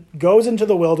and then goes into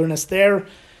the wilderness. There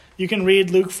you can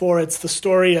read Luke 4. It's the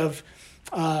story of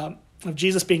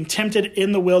Jesus being tempted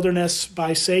in the wilderness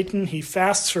by Satan. He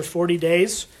fasts for 40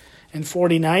 days and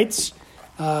 40 nights.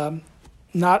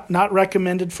 Not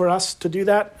recommended for us to do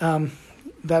that.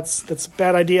 That's a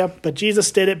bad idea. But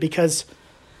Jesus did it because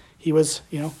he was,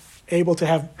 able to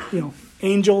have,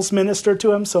 angels minister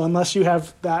to him. So unless you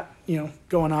have that,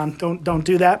 going on, don't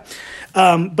do that.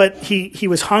 But he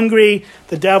was hungry.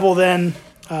 The devil then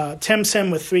tempts him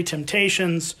with 3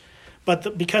 temptations.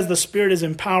 But because the Spirit is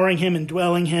empowering him and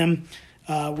dwelling him,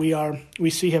 we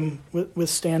see him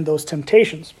withstand those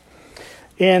temptations.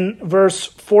 In verse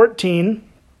 14,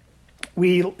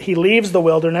 he leaves the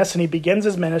wilderness and he begins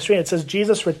his ministry. It says,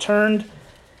 Jesus returned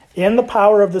in the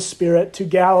power of the Spirit to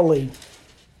Galilee,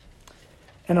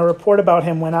 and a report about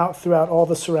him went out throughout all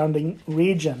the surrounding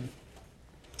region.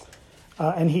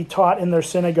 And he taught in their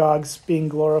synagogues, being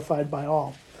glorified by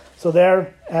all. So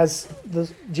there, as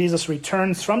Jesus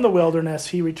returns from the wilderness,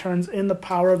 he returns in the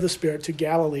power of the Spirit to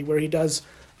Galilee, where he does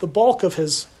the bulk of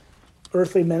his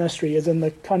earthly ministry is in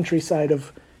the countryside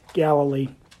of Galilee.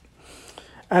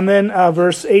 And then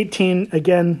verse 18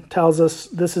 again tells us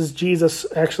this is Jesus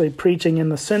actually preaching in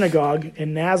the synagogue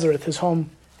in Nazareth, his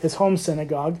home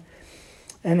synagogue.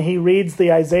 And he reads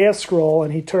the Isaiah scroll,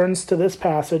 and he turns to this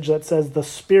passage that says, "The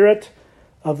Spirit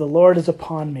of the Lord is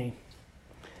upon me,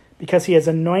 because he has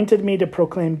anointed me to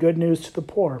proclaim good news to the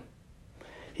poor.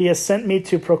 He has sent me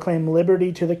to proclaim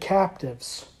liberty to the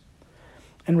captives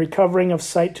and recovering of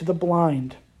sight to the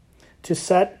blind, to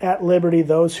set at liberty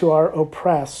those who are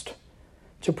oppressed,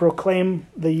 to proclaim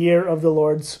the year of the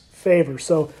Lord's favor."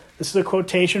 So this is a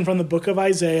quotation from the book of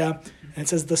Isaiah, and it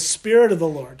says, "The Spirit of the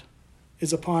Lord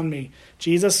is upon me."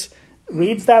 Jesus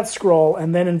reads that scroll,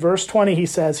 and then in verse 20 he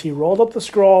says, he rolled up the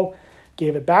scroll,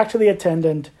 gave it back to the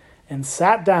attendant, and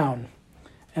sat down,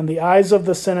 and the eyes of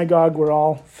the synagogue were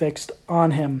all fixed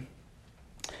on him.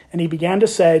 And he began to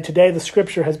say, "Today the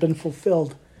scripture has been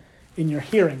fulfilled in your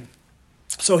hearing."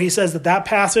 So he says that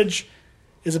passage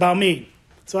is about me.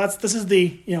 So this is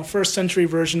the first century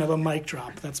version of a mic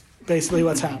drop. That's basically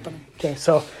what's happening. Okay,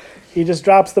 so he just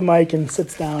drops the mic and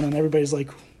sits down, and everybody's like,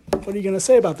 "What are you going to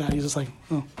say about that?" He's just like,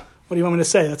 "Oh, what do you want me to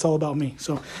say? That's all about me."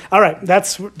 So, all right,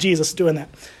 that's Jesus doing that.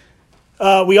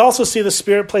 We also see the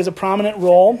Spirit plays a prominent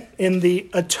role in the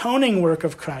atoning work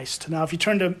of Christ. Now, if you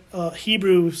turn to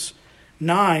Hebrews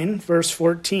 9, verse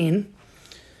 14,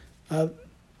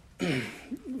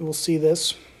 we'll see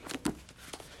this.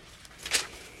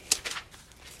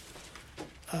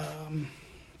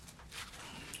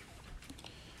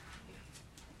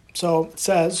 So it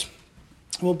says,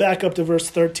 we'll back up to verse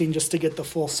 13 just to get the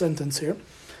full sentence here.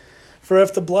 "For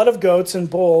if the blood of goats and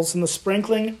bulls and the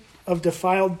sprinkling of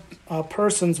defiled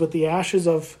persons with the ashes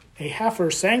of a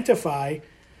heifer sanctify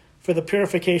for the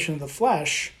purification of the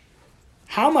flesh,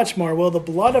 how much more will the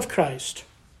blood of Christ,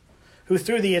 who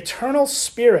through the eternal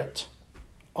Spirit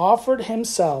offered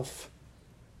himself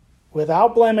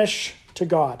without blemish to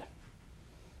God,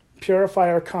 purify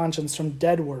our conscience from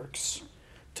dead works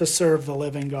to serve the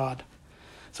living God?"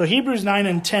 So Hebrews 9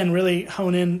 and 10 really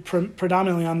hone in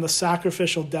predominantly on the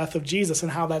sacrificial death of Jesus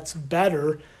and how that's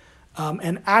better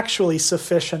and actually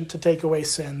sufficient to take away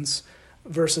sins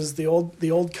versus the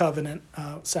old covenant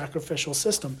sacrificial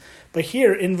system. But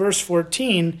here in verse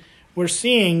 14, we're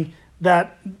seeing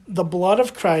that the blood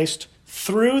of Christ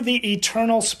through the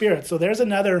eternal Spirit. So there's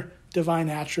another divine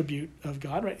attribute of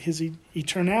God, right? His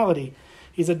eternality.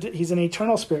 He's an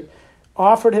eternal Spirit.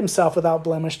 Offered himself without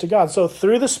blemish to God. So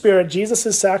through the Spirit,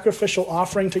 Jesus' sacrificial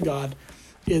offering to God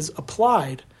is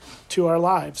applied to our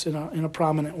lives in a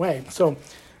prominent way. So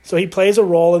he plays a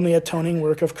role in the atoning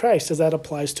work of Christ as that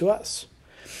applies to us.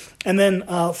 And then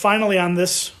finally on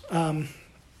this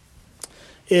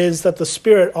is that the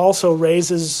Spirit also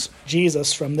raises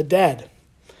Jesus from the dead.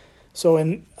 So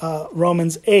in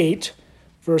Romans 8,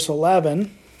 verse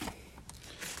 11,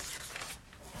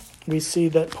 we see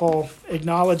that Paul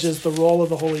acknowledges the role of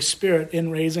the Holy Spirit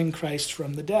in raising Christ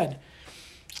from the dead.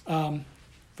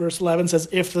 Verse 11 says,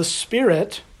 if the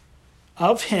Spirit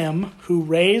of him who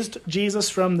raised Jesus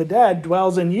from the dead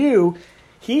dwells in you,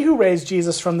 he who raised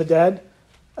Jesus from the dead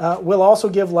will also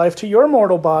give life to your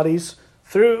mortal bodies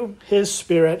through his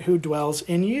Spirit who dwells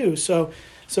in you. So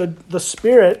the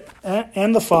Spirit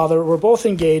and the Father were both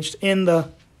engaged in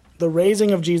the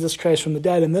raising of Jesus Christ from the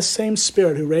dead, and this same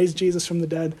Spirit who raised Jesus from the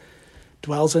dead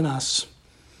dwells in us.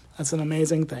 That's an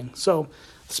amazing thing. So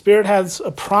the Spirit has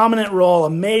a prominent role, a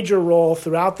major role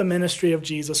throughout the ministry of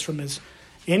Jesus, from his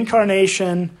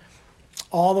incarnation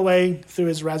all the way through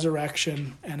his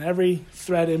resurrection, and every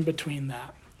thread in between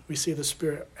that. We see the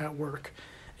Spirit at work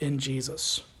in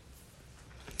Jesus.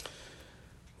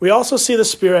 We also see the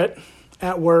Spirit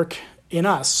at work in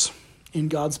us, in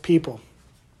God's people.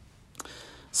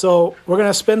 So we're going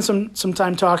to spend some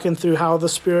time talking through how the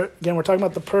Spirit, again, we're talking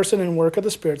about the person and work of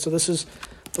the Spirit. So this is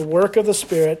the work of the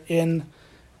Spirit in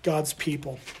God's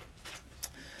people.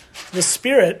 The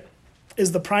Spirit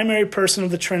is the primary person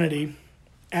of the Trinity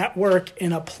at work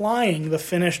in applying the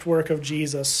finished work of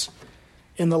Jesus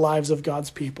in the lives of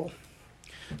God's people.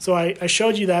 So I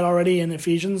showed you that already in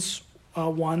Ephesians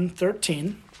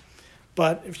 1:13.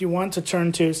 But if you want to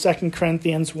turn to 2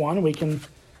 Corinthians 1, we can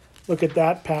look at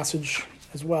that passage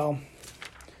as well.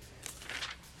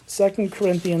 2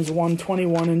 Corinthians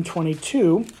 1:21 and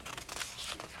 22.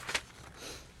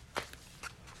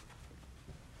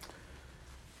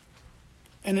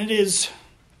 And it is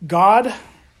God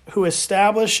who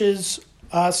establishes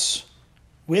us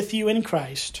with you in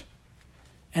Christ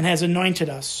and has anointed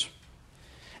us,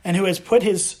 and who has put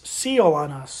his seal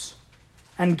on us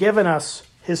and given us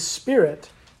his Spirit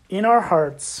in our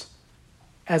hearts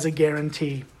as a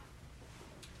guarantee.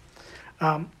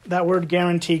 That word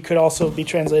guarantee could also be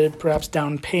translated perhaps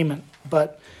down payment,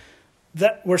 but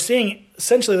that we're seeing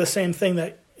essentially the same thing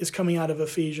that is coming out of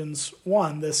Ephesians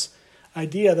 1, this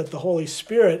idea that the Holy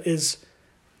Spirit is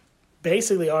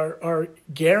basically our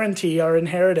guarantee, our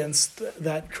inheritance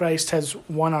that Christ has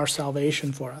won our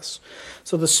salvation for us.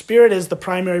 So the Spirit is the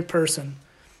primary person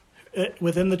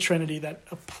within the Trinity that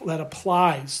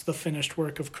applies the finished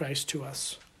work of Christ to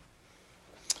us.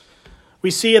 We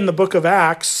see in the book of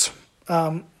Acts,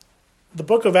 we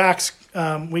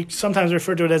sometimes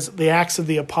refer to it as the Acts of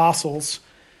the Apostles.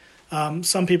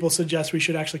 Some people suggest we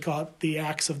should actually call it the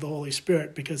Acts of the Holy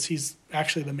Spirit, because he's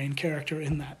actually the main character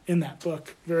in that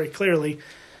book very clearly.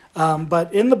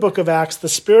 But in the book of Acts, the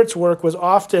Spirit's work was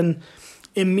often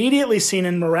immediately seen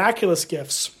in miraculous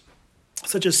gifts,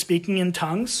 such as speaking in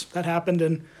tongues. That happened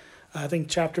in, I think,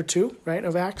 chapter 2, right,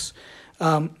 of Acts.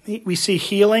 We see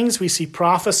healings, we see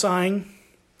prophesying.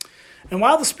 And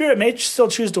while the Spirit may still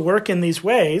choose to work in these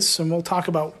ways, and we'll talk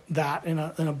about that in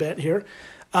a bit here,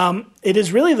 it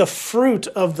is really the fruit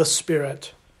of the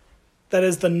Spirit that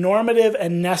is the normative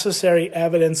and necessary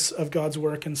evidence of God's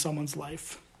work in someone's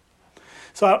life.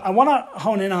 So I want to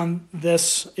hone in on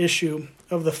this issue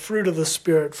of the fruit of the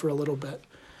Spirit for a little bit,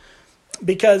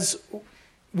 because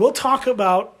we'll talk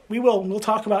about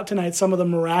tonight some of the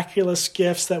miraculous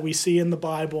gifts that we see in the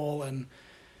Bible and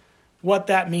what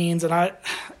that means. And I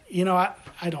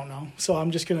don't know, so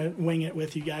I'm just going to wing it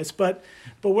with you guys. But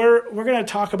we're going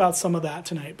to talk about some of that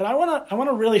tonight. But I want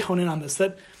to really hone in on this.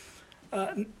 That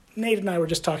Nate and I were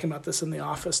just talking about this in the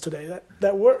office today.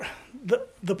 That we're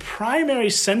the primary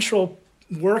central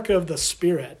work of the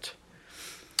Spirit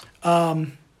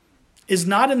is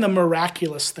not in the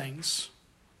miraculous things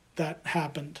that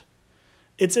happened.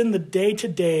 It's in the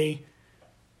day-to-day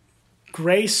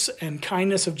grace and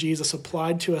kindness of Jesus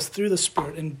applied to us through the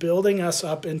Spirit and building us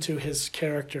up into his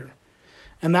character.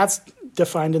 And that's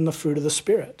defined in the fruit of the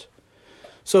Spirit.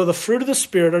 So the fruit of the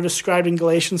Spirit are described in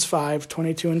Galatians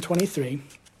 5:22 and 23.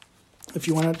 If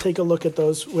you want to take a look at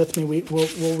those with me,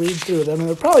 we'll read through them. And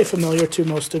they're probably familiar to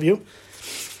most of you,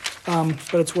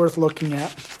 but it's worth looking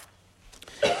at.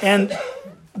 And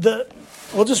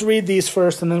we'll just read these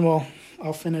first, and then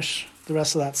I'll finish the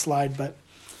rest of that slide. But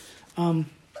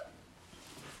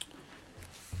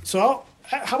so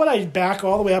how about I back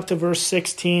all the way up to verse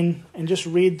 16 and just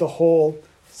read the whole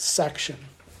section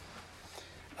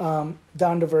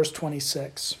down to verse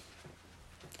 26.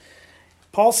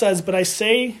 Paul says, "But I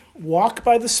say, walk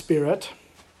by the Spirit."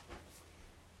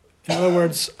 In other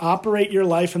words, operate your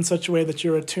life in such a way that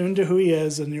you're attuned to who he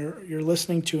is and you're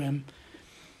listening to him.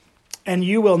 "And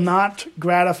you will not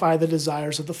gratify the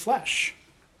desires of the flesh.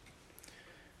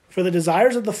 For the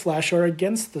desires of the flesh are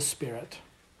against the Spirit,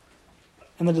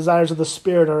 and the desires of the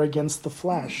Spirit are against the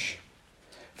flesh.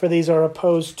 For these are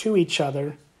opposed to each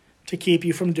other to keep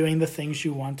you from doing the things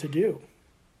you want to do.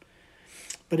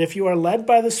 But if you are led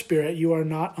by the Spirit, you are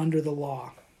not under the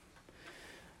law.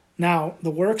 Now,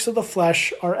 the works of the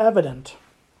flesh are evident: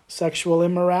 sexual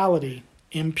immorality,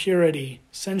 impurity,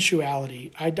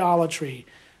 sensuality, idolatry,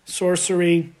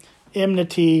 sorcery,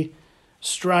 enmity,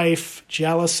 strife,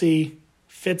 jealousy,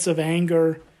 fits of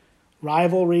anger,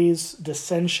 rivalries,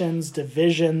 dissensions,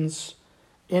 divisions,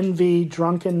 envy,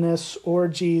 drunkenness,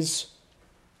 orgies,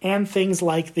 and things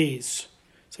like these.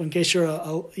 So in case you're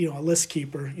a list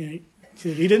keeper,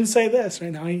 he didn't say this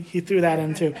right now. He threw that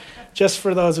in too, just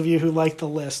for those of you who like the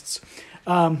lists.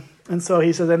 And so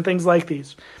he says, and things like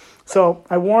these. So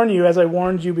I warn you, as I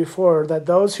warned you before, that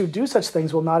those who do such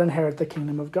things will not inherit the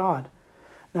kingdom of God.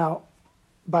 Now,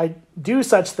 by do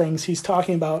such things, he's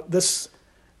talking about this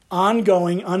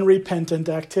ongoing, unrepentant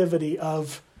activity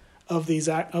of these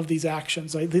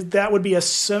actions. Like that would be a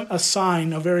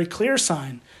sign, a very clear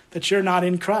sign, that you're not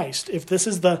in Christ. If this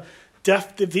is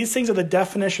if these things are the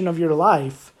definition of your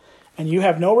life, and you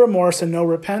have no remorse and no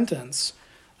repentance,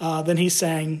 then he's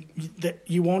saying that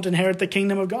you won't inherit the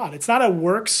kingdom of God. It's not a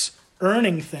works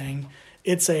earning thing.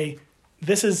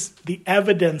 This is the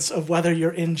evidence of whether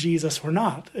you're in Jesus or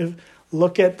not.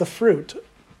 Look at the fruit.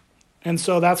 And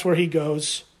so that's where he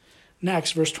goes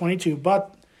next, verse 22.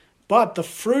 But the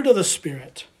fruit of the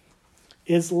Spirit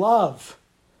is love,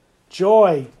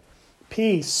 joy,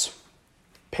 peace,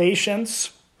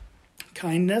 patience,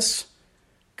 kindness,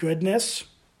 goodness,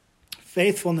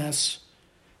 faithfulness,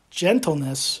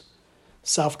 gentleness,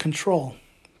 self-control.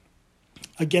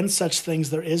 Against such things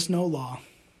there is no law.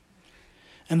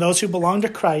 And those who belong to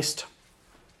Christ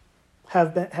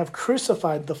have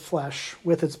crucified the flesh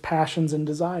with its passions and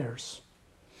desires.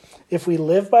 If we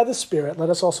live by the Spirit, let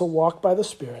us also walk by the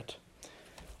Spirit.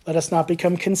 Let us not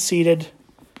become conceited,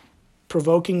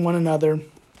 provoking one another,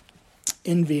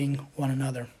 envying one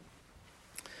another.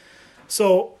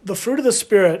 So the fruit of the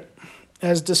Spirit,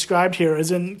 as described here,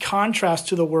 is in contrast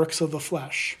to the works of the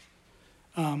flesh.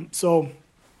 So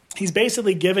he's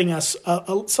basically giving us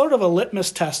a sort of a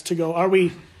litmus test to go, are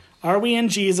we in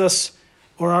Jesus,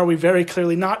 or are we very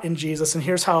clearly not in Jesus? And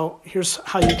here's how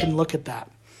you can look at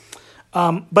that.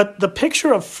 But the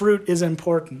picture of fruit is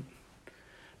important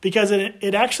because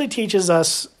it actually teaches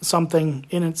us something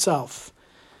in itself.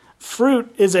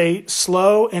 Fruit is a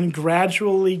slow and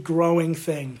gradually growing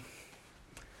thing.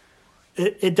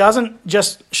 It doesn't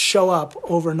just show up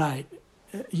overnight.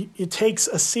 It takes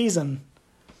a season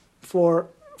for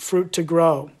fruit to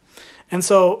grow. And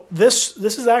so this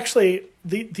is actually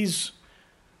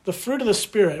the fruit of the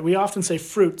Spirit. We often say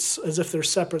fruits as if they're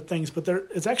separate things, but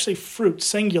it's actually fruit,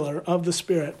 singular, of the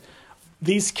Spirit.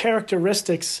 These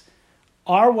characteristics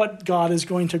are what God is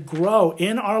going to grow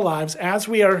in our lives as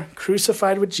we are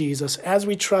crucified with Jesus, as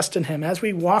we trust in him, as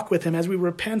we walk with him, as we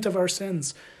repent of our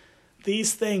sins.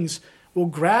 These things will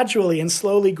gradually and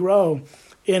slowly grow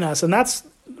in us. And that's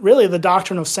really the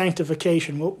doctrine of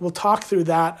sanctification. We'll talk through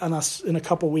that on us in a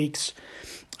couple weeks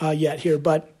yet here.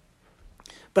 But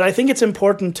I think it's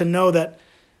important to know that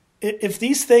if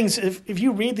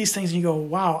you read these things and you go,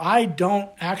 wow, I don't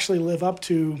actually live up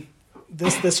to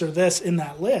this, or this in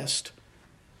that list.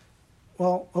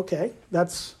 Well, okay,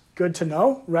 that's good to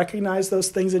know. Recognize those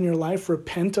things in your life.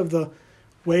 Repent of the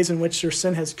ways in which your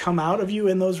sin has come out of you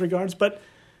in those regards. But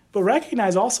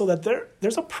recognize also that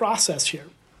there's a process here.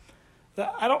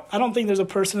 I don't think there's a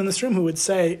person in this room who would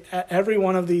say every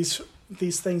one of these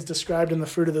things described in the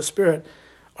fruit of the Spirit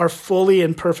are fully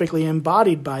and perfectly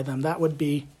embodied by them. That would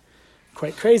be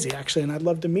quite crazy, actually, and I'd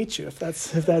love to meet you if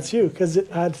that's you, because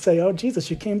I'd say, "Oh, Jesus,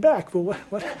 you came back. Well,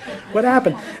 what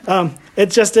happened?" It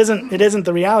just isn't. It isn't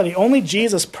the reality. Only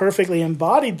Jesus perfectly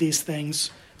embodied these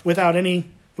things without any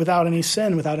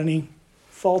sin, without any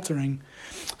faltering.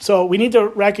 So we need to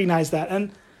recognize that.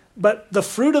 But the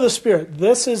fruit of the Spirit,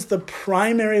 this is the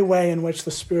primary way in which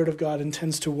the Spirit of God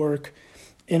intends to work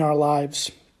in our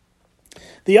lives.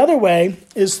 The other way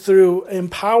is through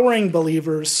empowering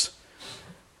believers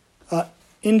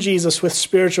in Jesus with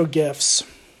spiritual gifts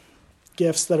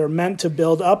that are meant to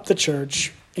build up the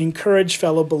church, encourage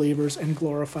fellow believers, and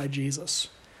glorify Jesus.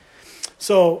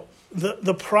 So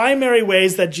the primary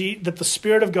ways that the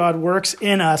Spirit of God works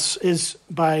in us is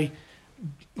by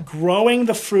growing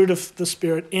the fruit of the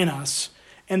Spirit in us,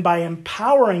 and by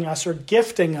empowering us or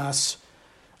gifting us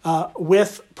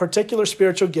with particular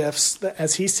spiritual gifts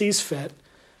as he sees fit,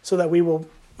 so that we will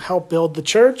help build the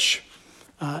church,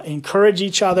 encourage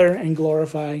each other, and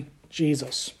glorify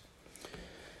Jesus.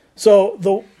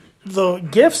 So the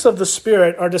gifts of the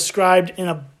Spirit are described in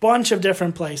a bunch of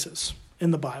different places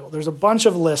in the Bible. There's a bunch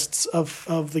of lists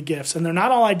of the gifts, and they're not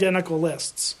all identical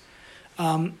lists.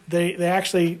 They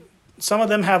actually, some of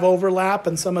them have overlap,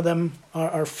 and some of them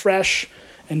are fresh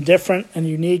and different and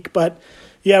unique. But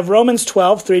you have Romans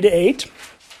 12, 3-8,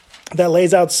 that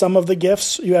lays out some of the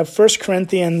gifts. You have 1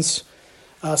 Corinthians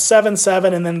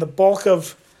 7, and then the bulk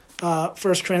of 1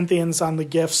 Corinthians on the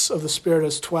gifts of the Spirit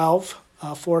is 12,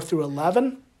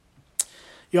 4-11.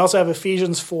 You also have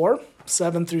Ephesians 4,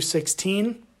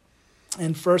 7-16,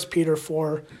 and 1 Peter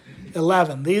 4,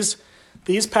 11.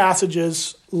 These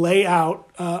passages lay out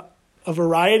a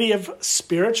variety of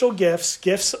spiritual gifts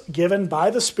given by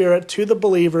the Spirit to the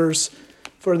believers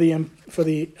for the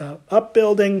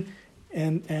upbuilding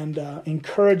and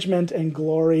encouragement and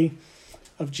glory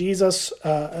of Jesus,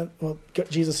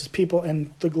 Jesus' people,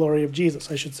 and the glory of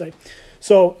Jesus, I should say.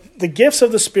 So the gifts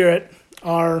of the Spirit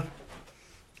are,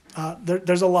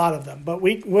 there's a lot of them, but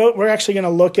we're actually going to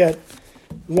look at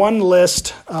one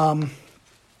list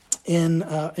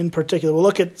in particular. We'll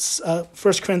look at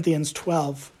 1 Corinthians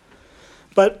 12.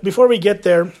 But before we get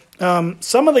there,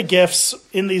 some of the gifts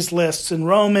in these lists, in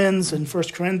Romans and 1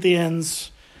 Corinthians,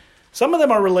 some of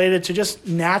them are related to just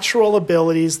natural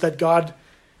abilities that God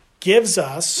gives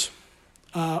us,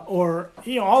 or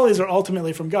all these are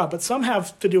ultimately from God, but some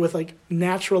have to do with like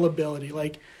natural ability,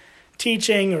 like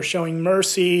teaching or showing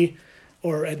mercy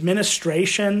or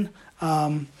administration.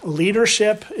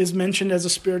 Leadership is mentioned as a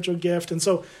spiritual gift. And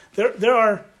so there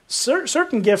are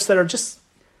certain gifts that are just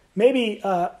maybe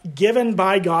given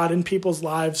by God in people's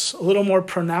lives a little more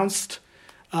pronounced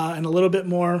and a little bit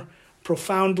more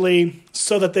profoundly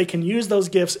so that they can use those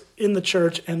gifts in the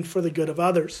church and for the good of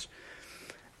others.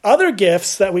 Other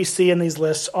gifts that we see in these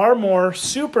lists are more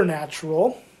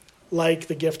supernatural, like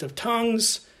the gift of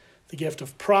tongues, the gift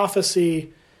of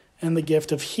prophecy, and the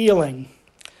gift of healing.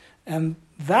 And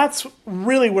that's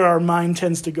really where our mind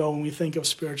tends to go when we think of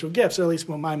spiritual gifts, or at least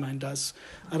what my mind does.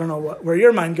 I don't know where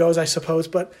your mind goes, I suppose,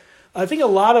 but I think a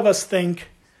lot of us think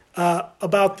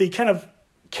about the kind of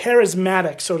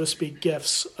charismatic, so to speak,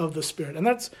 gifts of the Spirit. And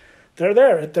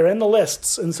they're in the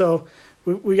lists. And so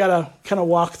we got to kind of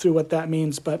walk through what that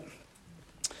means. But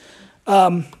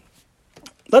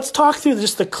let's talk through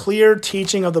just the clear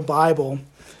teaching of the Bible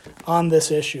on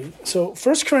this issue. So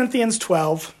 1 Corinthians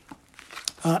 12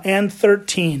 and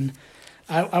 13,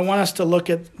 I want us to look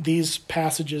at these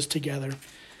passages together.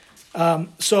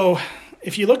 So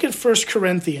if you look at 1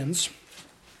 Corinthians,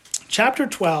 chapter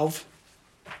 12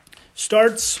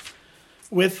 starts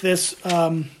with this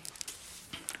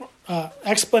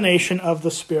explanation of the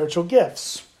spiritual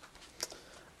gifts.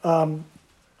 And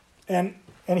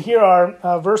here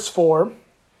are, verse 4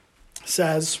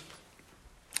 says,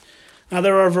 "Now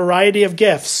there are a variety of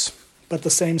gifts, but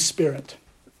the same Spirit."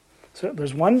 So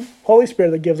there's one Holy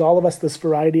Spirit that gives all of us this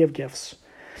variety of gifts.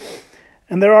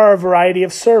 "And there are a variety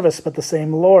of service, but the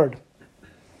same Lord.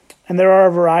 And there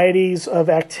are varieties of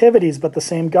activities, but the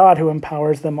same God who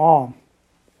empowers them all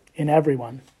in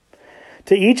everyone.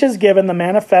 To each is given the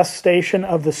manifestation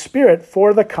of the Spirit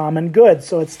for the common good."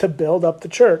 So it's to build up the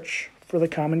church for the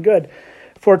common good.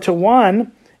 "For to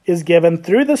one is given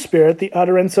through the Spirit the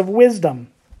utterance of wisdom."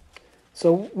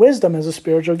 So wisdom is a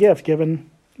spiritual gift given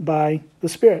by the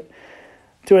Spirit.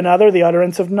 "To another the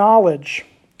utterance of knowledge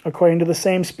according to the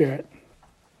same Spirit.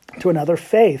 To another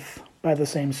faith by the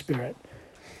same Spirit.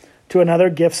 To another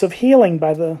gifts of healing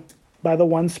by the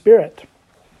one Spirit.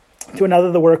 To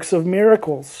another the works of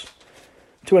miracles.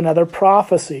 To another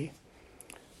prophecy.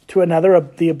 To another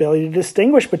the ability to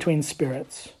distinguish between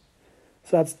spirits."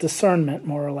 So that's discernment,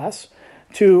 more or less.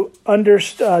 To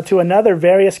another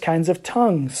various kinds of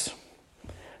tongues.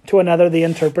 To another the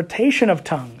interpretation of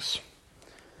tongues.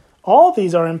 All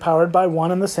these are empowered by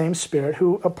one and the same Spirit,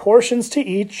 who apportions to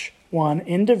each one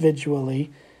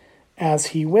individually as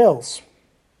he wills.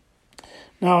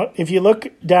 Now, if you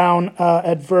look down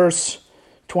at verse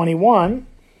 21,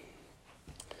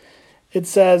 it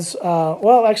says,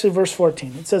 verse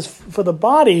 14. It says, "For the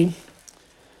body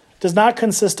does not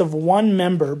consist of one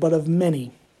member, but of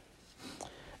many.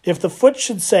 If the foot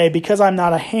should say, 'Because I'm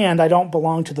not a hand, I don't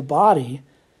belong to the body,'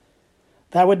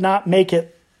 that would not make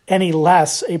it any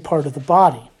less a part of the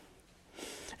body.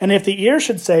 And if the ear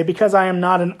should say, 'Because I am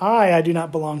not an eye, I do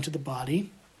not belong to the body,'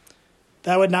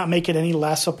 that would not make it any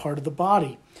less a part of the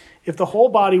body. If the whole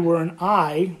body were an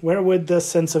eye, where would the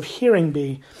sense of hearing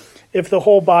be? If the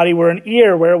whole body were an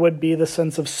ear, where would be the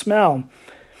sense of smell?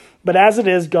 But as it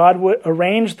is, God would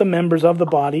arrange the members of the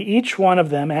body, each one of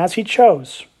them as he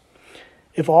chose.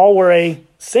 If all were a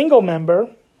single member,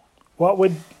 what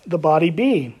would the body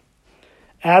be?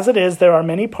 As it is, there are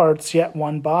many parts, yet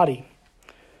one body.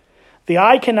 The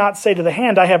eye cannot say to the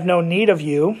hand, 'I have no need of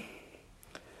you,'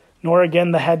 nor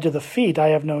again the head to the feet, 'I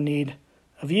have no need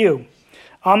of you.'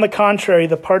 On the contrary,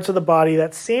 the parts of the body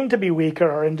that seem to be weaker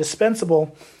are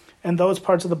indispensable, and those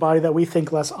parts of the body that we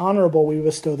think less honorable, we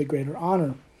bestow the greater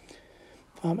honor.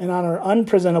 And on our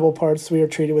unpresentable parts, we are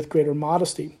treated with greater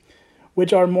modesty,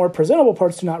 which our more presentable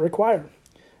parts do not require.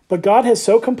 But God has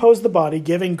so composed the body,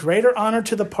 giving greater honor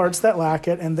to the parts that lack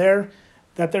it, and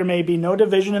that there may be no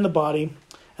division in the body,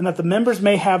 and that the members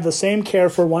may have the same care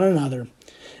for one another.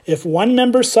 If one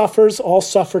member suffers, all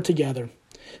suffer together.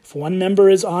 If one member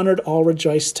is honored, all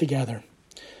rejoice together.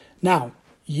 Now,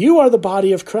 you are the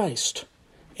body of Christ,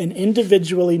 and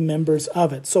individually members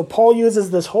of it. So Paul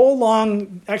uses this whole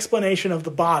long explanation of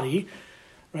the body,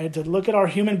 right, to look at our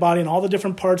human body and all the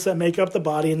different parts that make up the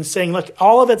body, and saying, look,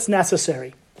 all of it's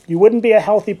necessary. You wouldn't be a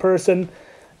healthy person.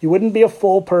 You wouldn't be a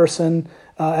full person,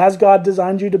 as God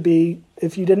designed you to be,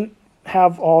 if you didn't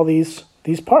have all these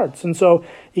parts. And so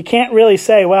you can't really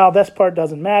say, well, this part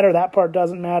doesn't matter, that part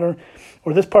doesn't matter,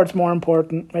 or this part's more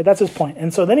important. Right? That's his point.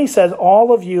 And so then he says,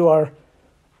 all of you are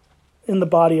in the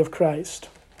body of Christ.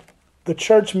 The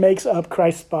church makes up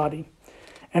Christ's body.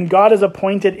 And God has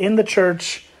appointed in the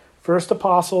church first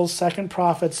apostles, second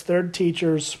prophets, third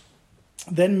teachers,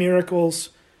 then miracles,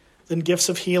 then gifts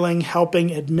of healing,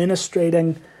 helping,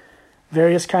 administrating,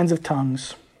 various kinds of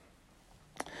tongues.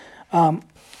 But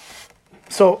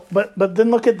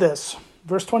then look at this.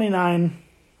 Verse 29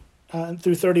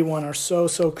 through 31 are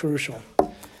so crucial.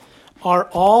 Are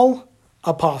all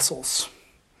apostles?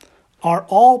 Are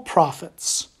all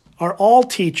prophets? Are all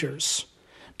teachers?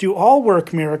 Do all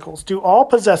work miracles? Do all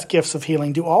possess gifts of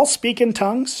healing? Do all speak in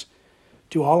tongues?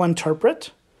 Do all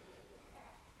interpret?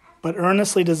 But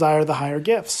earnestly desire the higher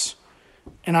gifts,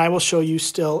 and I will show you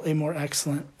still a more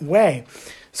excellent way.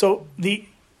 So the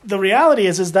reality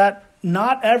is that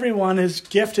not everyone is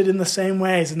gifted in the same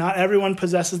ways, and not everyone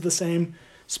possesses the same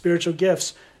spiritual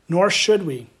gifts, nor should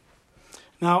we.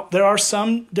 Now, there are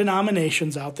some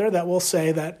denominations out there that will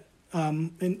say that,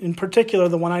 in particular,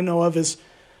 the one I know of is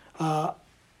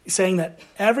saying that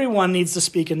everyone needs to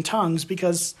speak in tongues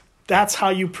because that's how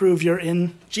you prove you're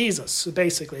in Jesus,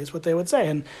 basically, is what they would say.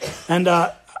 And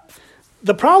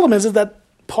the problem is that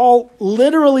Paul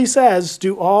literally says,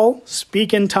 do all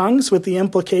speak in tongues, with the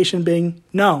implication being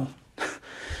no.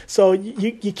 So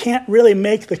you can't really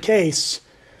make the case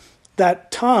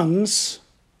that tongues,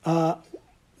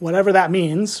 whatever that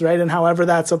means, right, and however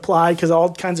that's applied, because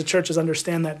all kinds of churches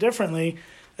understand that differently.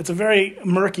 It's a very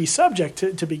murky subject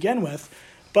to begin with.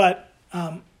 But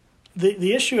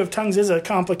the issue of tongues is a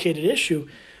complicated issue.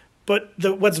 But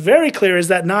what's very clear is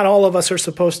that not all of us are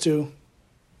supposed to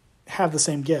have the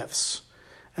same gifts.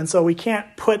 And so we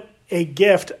can't put a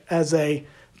gift as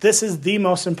this is the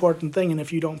most important thing, and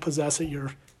if you don't possess it,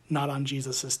 you're not on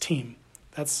Jesus' team.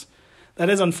 That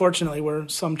is unfortunately where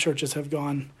some churches have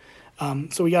gone.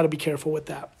 So we got to be careful with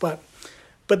that. But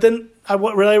then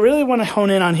what I really want to hone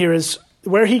in on here is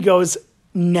where he goes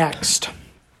next.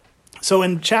 So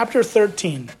in chapter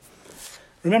 13,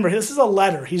 remember, this is a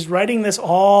letter. He's writing this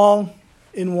all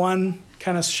in one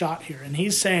kind of shot here. And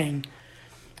he's saying,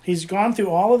 he's gone through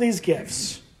all of these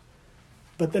gifts.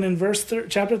 But then in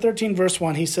chapter 13, verse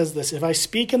 1, he says this: if I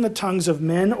speak in the tongues of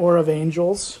men or of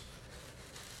angels,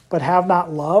 but have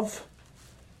not love,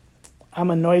 I'm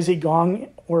a noisy gong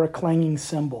or a clanging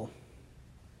cymbal.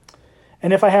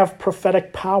 And if I have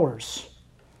prophetic powers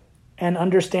and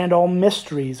understand all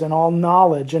mysteries and all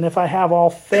knowledge, and if I have all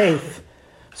faith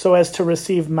so as to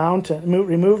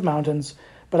remove mountains,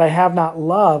 but I have not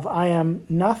love, I am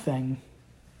nothing.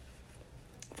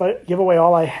 If I give away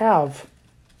all I have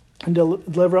and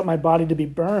deliver up my body to be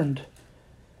burned,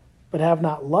 but have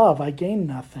not love, I gain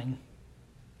nothing.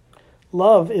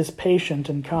 Love is patient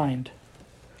and kind.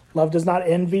 Love does not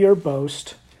envy or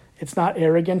boast. It's not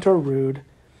arrogant or rude.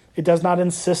 It does not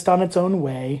insist on its own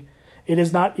way. It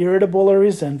is not irritable or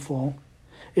resentful.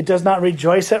 It does not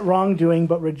rejoice at wrongdoing,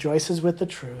 but rejoices with the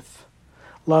truth.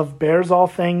 Love bears all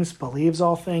things, believes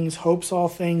all things, hopes all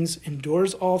things,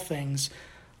 endures all things.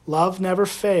 Love never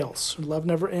fails. Love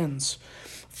never ends.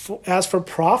 As for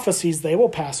prophecies, they will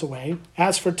pass away.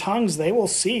 As for tongues, they will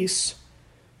cease.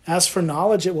 As for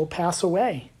knowledge, it will pass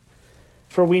away.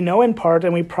 For we know in part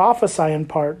and we prophesy in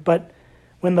part, but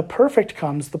when the perfect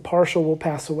comes, the partial will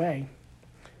pass away.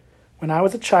 When I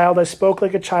was a child, I spoke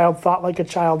like a child, thought like a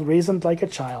child, reasoned like a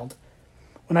child.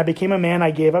 When I became a man,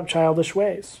 I gave up childish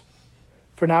ways.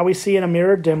 For now we see in a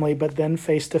mirror dimly, but then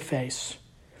face to face.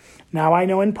 Now I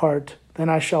know in part, then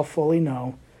I shall fully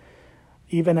know,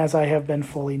 even as I have been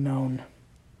fully known.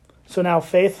 So now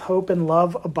faith, hope, and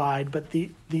love abide, but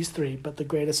these three, but the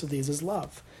greatest of these is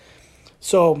love.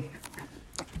 So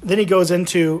then he goes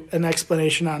into an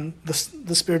explanation on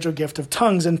the spiritual gift of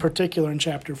tongues in particular in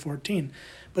chapter 14.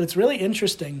 But it's really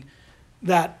interesting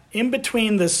that in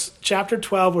between this chapter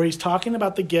 12 where he's talking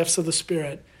about the gifts of the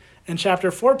Spirit and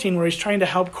chapter 14 where he's trying to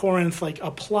help Corinth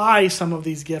apply some of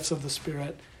these gifts of the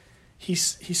Spirit, he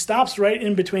stops right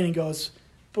in between and goes,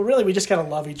 but really we just got to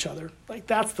love each other.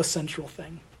 That's the central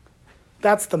thing.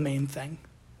 That's the main thing.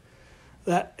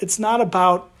 That it's not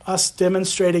about us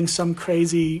demonstrating some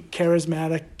crazy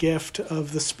charismatic gift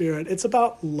of the Spirit. It's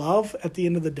about love at the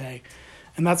end of the day.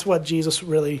 And that's what Jesus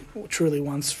really, truly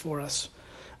wants for us.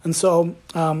 And so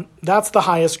that's the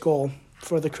highest goal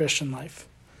for the Christian life.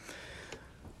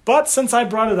 But since I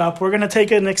brought it up, we're going to take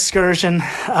an excursion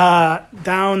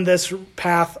down this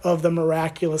path of the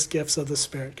miraculous gifts of the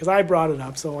Spirit. Because I brought it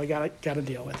up, so I got to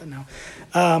deal with it now.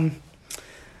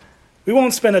 We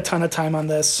won't spend a ton of time on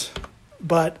this.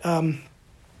 But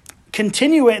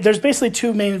there's basically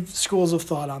two main schools of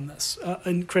thought on this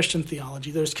in Christian theology.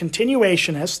 There's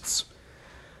continuationists.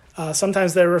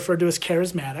 Sometimes they're referred to as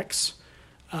charismatics.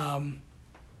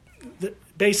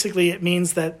 Basically, it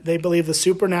means that they believe the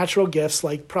supernatural gifts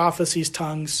like prophecies,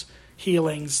 tongues,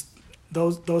 healings,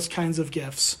 those kinds of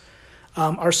gifts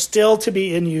are still to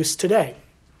be in use today.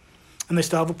 And they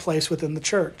still have a place within the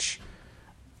church.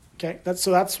 Okay,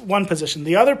 that's one position.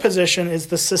 The other position is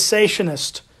the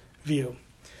cessationist view.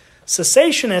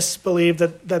 Cessationists believe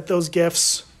that those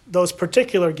gifts, those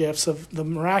particular gifts of the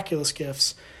miraculous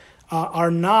gifts,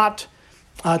 are not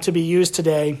to be used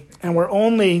today and were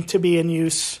only to be in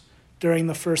use during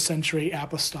the first century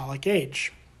apostolic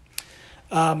age.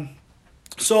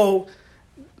 So,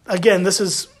 again, this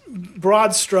is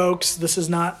broad strokes. This is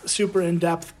not super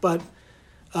in-depth, but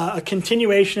a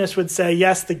continuationist would say,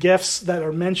 yes, the gifts that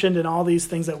are mentioned in all these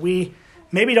things that we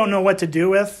maybe don't know what to do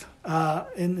with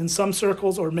in some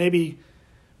circles or maybe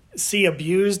see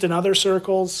abused in other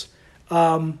circles,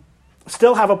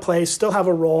 still have a place, still have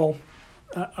a role,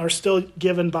 are still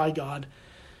given by God.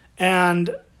 And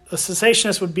a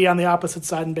cessationist would be on the opposite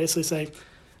side and basically say,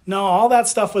 no, all that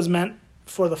stuff was meant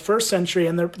for the first century.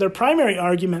 And their primary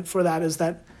argument for that is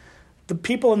that the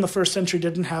people in the first century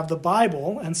didn't have the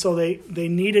Bible, and so they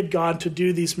needed God to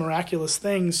do these miraculous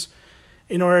things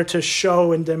in order to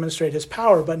show and demonstrate his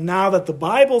power. But now that the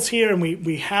Bible's here and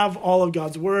we have all of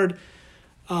God's word,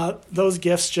 those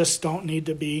gifts just don't need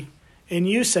to be in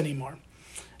use anymore.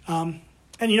 And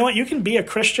you know what? You can be a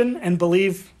Christian and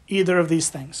believe either of these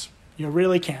things. You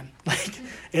really can.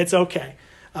 It's okay.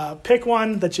 Pick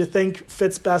one that you think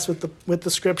fits best with the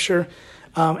Scripture.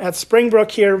 At Springbrook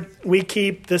here, we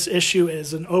keep this issue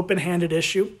as an open-handed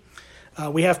issue.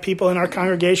 We have people in our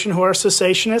congregation who are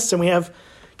cessationists, and we have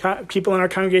people in our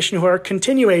congregation who are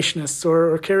continuationists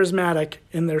or charismatic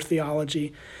in their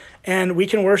theology. And we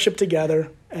can worship together,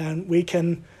 and we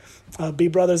can be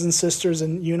brothers and sisters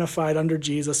and unified under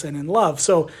Jesus and in love.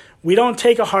 So we don't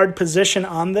take a hard position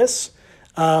on this.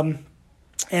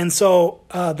 And so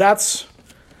that's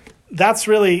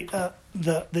really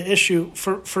the issue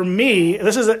for me.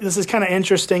 This is kind of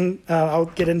interesting. I'll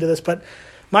get into this, but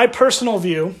my personal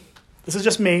view, this is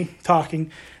just me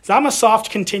talking, is I'm a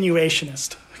soft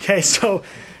continuationist. Okay, so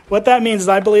what that means is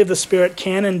I believe the Spirit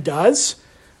can and does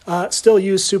still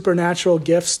use supernatural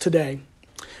gifts today.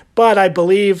 But I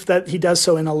believe that he does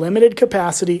so in a limited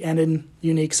capacity and in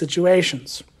unique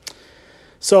situations.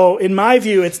 So in my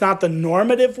view, it's not the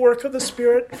normative work of the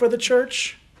Spirit for the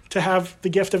church to have the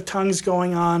gift of tongues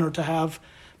going on or to have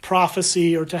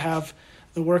prophecy or to have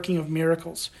the working of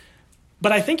miracles.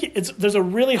 But I think there's a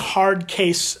really hard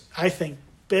case, I think,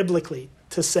 biblically,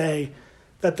 to say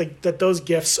that those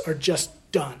gifts are just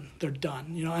done. They're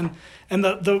done, you know. And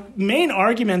the main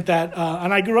argument that,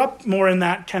 and I grew up more in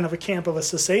that kind of a camp of a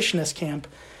cessationist camp,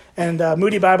 and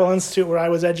Moody Bible Institute, where I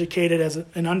was educated as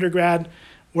an undergrad,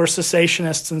 were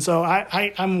cessationists. And so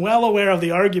I'm well aware of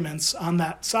the arguments on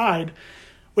that side,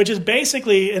 which is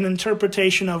basically an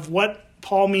interpretation of what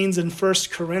Paul means in 1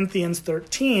 Corinthians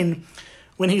 13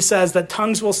 when he says that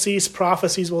tongues will cease,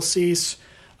 prophecies will cease,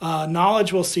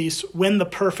 knowledge will cease when the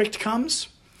perfect comes.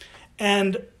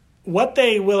 And what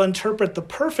they will interpret the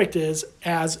perfect is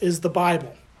the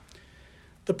Bible.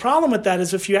 The problem with that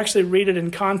is if you actually read it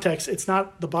in context, it's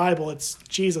not the Bible, it's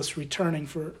Jesus returning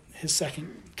for his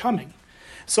second coming.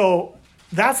 So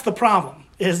that's the problem,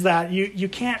 is that you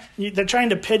can't, they're trying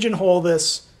to pigeonhole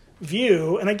this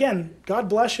view. And again, God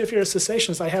bless you if you're a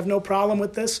cessationist. I have no problem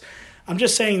with this. I'm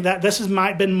just saying that this has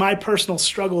been my personal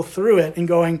struggle through it and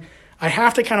going, I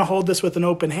have to kind of hold this with an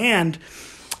open hand.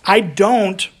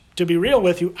 To be real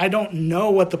with you, I don't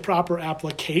know what the proper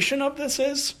application of this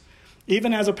is.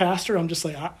 Even as a pastor, I'm just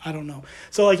like, I don't know.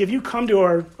 So like if you come to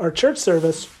our church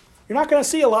service, you're not going to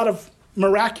see a lot of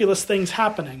miraculous things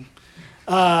happening.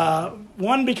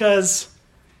 One, because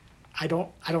I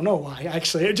don't know why,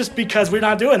 actually. Just because we're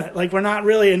not doing it. Like, we're not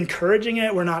really encouraging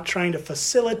it. We're not trying to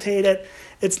facilitate it.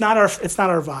 It's not our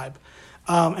vibe.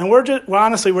 And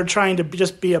we're trying to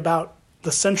just be about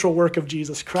the central work of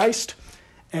Jesus Christ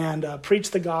and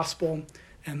preach the gospel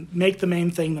and make the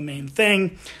main thing the main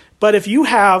thing. But if you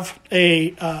have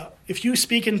if you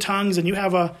speak in tongues and you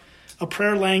have a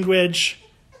prayer language,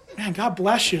 man, God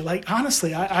bless you. Like,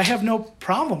 honestly, I have no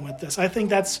problem with this. I think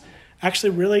that's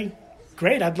actually really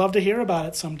great. I'd love to hear about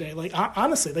it someday. Like,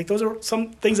 honestly, like, those are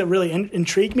some things that really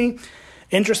intrigue me,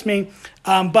 interest me.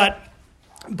 But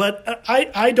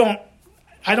I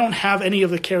don't have any of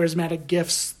the charismatic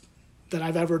gifts that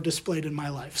I've ever displayed in my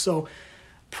life. So,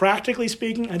 practically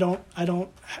speaking, I don't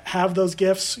have those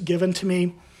gifts given to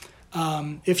me.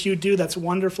 If you do, that's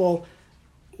wonderful.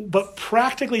 But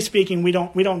practically speaking, we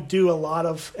don't do a lot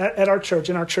of at our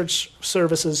church, in our church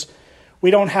services.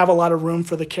 We don't have a lot of room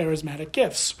for the charismatic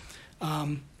gifts.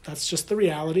 That's just the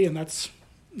reality, and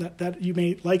that you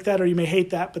may like that or you may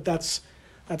hate that, but that's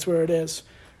where it is.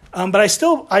 But I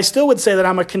still would say that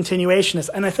I'm a continuationist,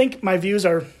 and I think my views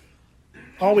are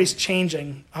always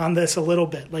changing on this a little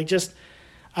bit. Like, just,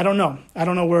 I don't know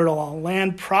where it'll all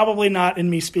land. Probably not in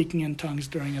me speaking in tongues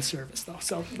during a service, though.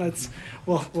 So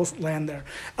we'll land there.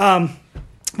 But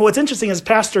what's interesting is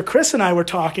Pastor Chris and I were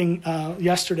talking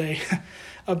yesterday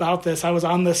about this. I was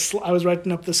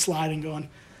writing up this slide and going,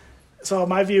 so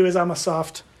my view is I'm a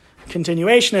soft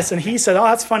continuationist, and he said, oh,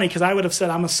 that's funny, because I would have said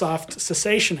I'm a soft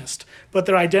cessationist, but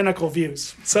they're identical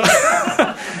views. So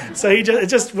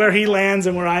it's just where he lands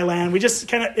and where I land. We just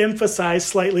kind of emphasize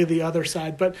slightly the other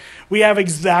side, but we have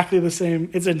exactly the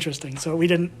same. It's interesting. So we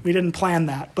didn't plan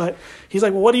that, but he's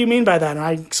like, well, what do you mean by that? And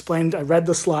I explained, I read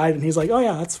the slide, and he's like, oh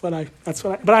yeah,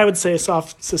 but I would say a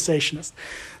soft cessationist.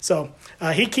 So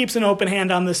he keeps an open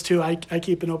hand on this too. I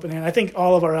keep an open hand. I think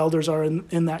all of our elders are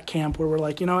in that camp where we're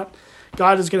like, you know what?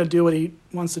 God is going to do what he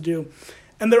wants to do.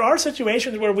 And there are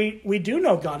situations where we do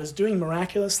know God is doing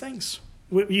miraculous things.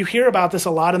 You hear about this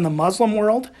a lot in the Muslim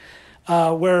world,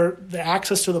 where the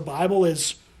access to the Bible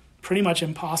is pretty much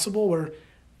impossible, where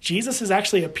Jesus is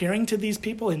actually appearing to these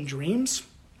people in dreams,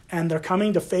 and they're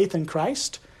coming to faith in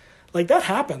Christ. Like, that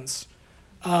happens.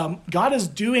 God is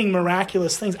doing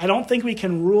miraculous things. I don't think we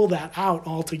can rule that out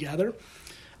altogether.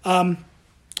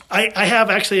 I have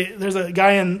actually, there's a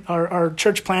guy in our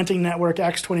church planting network,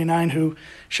 Acts 29, who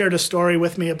shared a story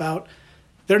with me about,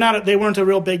 they weren't a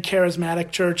real big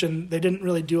charismatic church, and they didn't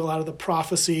really do a lot of the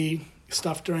prophecy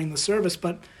stuff during the service,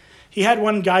 but he had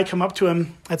one guy come up to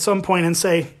him at some point and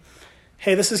say,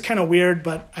 hey, this is kind of weird,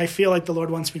 but I feel like the Lord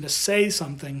wants me to say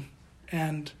something.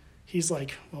 And he's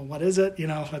like, well, what is it?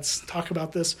 Let's talk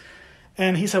about this.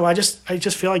 And he said, well, I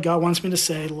just feel like God wants me to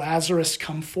say, Lazarus,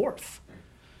 come forth.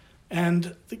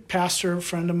 And the pastor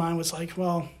friend of mine was like,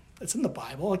 well, it's in the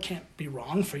Bible. It can't be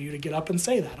wrong for you to get up and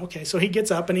say that. Okay, so he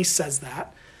gets up and he says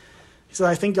that. He said,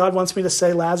 I think God wants me to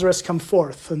say, Lazarus, come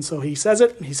forth. And so he says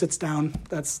it, and he sits down.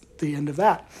 That's the end of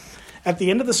that. At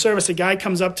the end of the service, a guy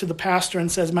comes up to the pastor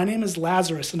and says, my name is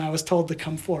Lazarus, and I was told to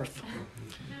come forth.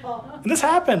 And this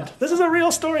happened. This is a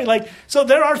real story. So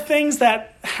there are things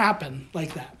that happen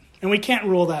like that, and we can't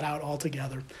rule that out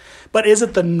altogether. But is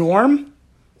it the norm?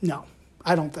 No,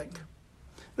 I don't think,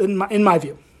 in my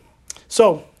view.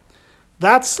 So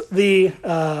that's the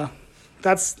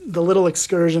little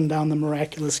excursion down the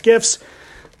miraculous gifts.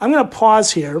 I'm going to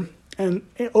pause here and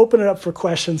open it up for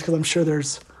questions, because I'm sure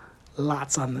there's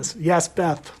lots on this. Yes,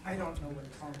 Beth. I don't know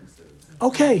what tongues is.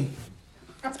 Okay.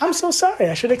 I'm so sorry.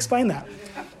 I should explain that.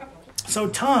 So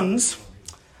tongues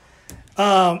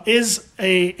is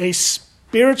a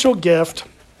spiritual gift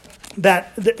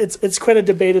that it's quite a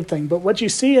debated thing. But what you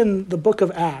see in the book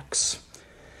of Acts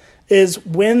is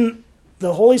when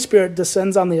the Holy Spirit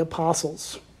descends on the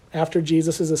apostles after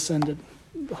Jesus is ascended,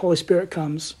 the Holy Spirit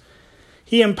comes,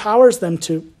 he empowers them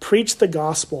to preach the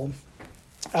gospel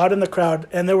out in the crowd.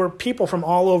 And there were people from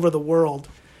all over the world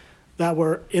that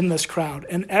were in this crowd.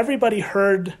 And everybody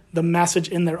heard the message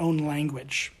in their own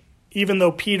language, even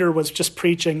though Peter was just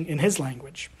preaching in his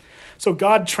language. So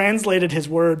God translated his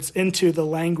words into the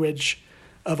language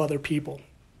of other people.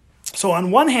 So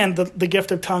on one hand, the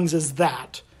gift of tongues is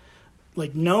that,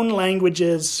 like known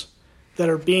languages that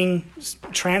are being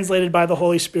translated by the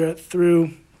Holy Spirit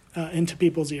through into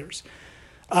people's ears.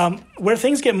 Where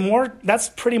things get more, that's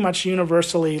pretty much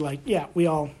universally we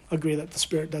all agree that the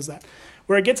Spirit does that.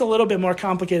 Where it gets a little bit more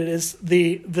complicated is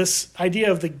this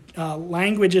idea of the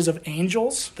languages of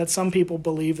angels that some people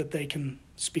believe that they can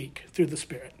speak through the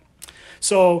Spirit.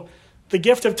 So the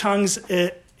gift of tongues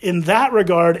in that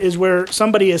regard is where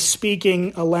somebody is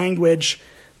speaking a language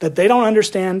that they don't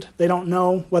understand. They don't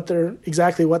know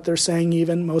exactly what they're saying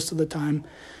even most of the time.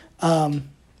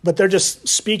 But they're just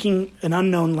speaking an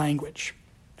unknown language.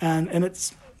 And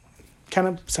it's kind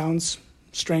of sounds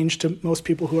strange to most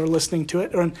people who are listening to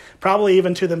it, or probably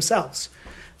even to themselves.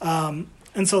 And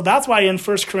so that's why in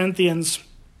 1 Corinthians,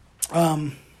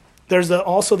 there's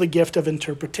also the gift of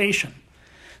interpretation.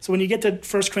 So when you get to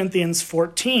 1 Corinthians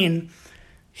 14,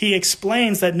 he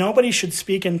explains that nobody should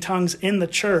speak in tongues in the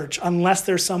church unless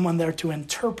there's someone there to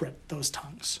interpret those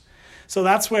tongues. So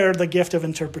that's where the gift of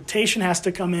interpretation has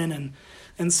to come in.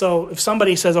 And so if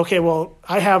somebody says, okay, well,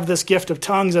 I have this gift of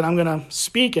tongues and I'm going to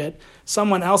speak it,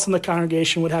 someone else in the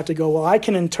congregation would have to go, well, I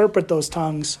can interpret those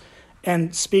tongues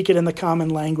and speak it in the common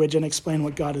language and explain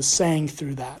what God is saying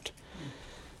through that.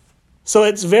 So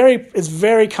it's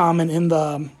very common in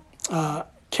the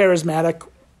charismatic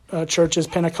churches,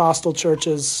 Pentecostal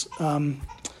churches,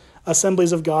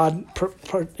 Assemblies of God,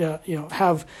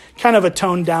 have kind of a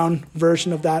toned down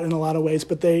version of that in a lot of ways,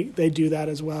 but they do that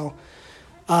as well.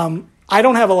 I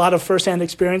don't have a lot of firsthand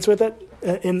experience with it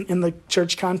in the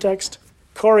church context.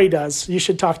 Corey does. You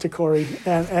should talk to Corey,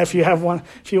 and if you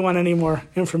want any more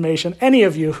information, any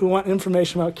of you who want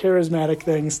information about charismatic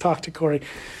things, talk to Corey.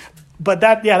 But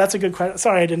that's a good question.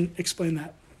 Sorry, I didn't explain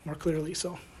that more clearly.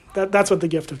 So that's what the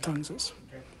gift of tongues is.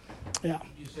 Yeah.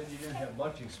 You said you didn't have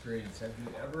much experience. Have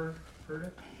you ever heard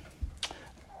it?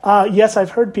 Yes,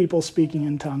 I've heard people speaking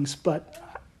in tongues,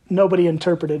 but nobody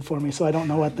interpreted for me, so I don't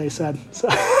know what they said. So.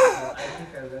 Well, I think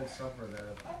I read somewhere that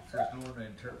if there's no one to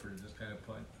interpret, it's kind of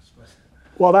pointless.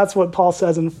 Well, that's what Paul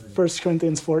says in 1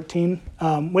 Corinthians 14,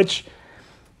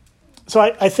 so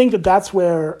I think that's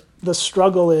where the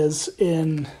struggle is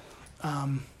in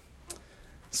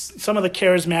some of the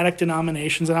charismatic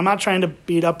denominations, and I'm not trying to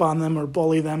beat up on them or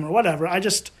bully them or whatever. I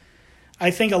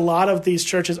think a lot of these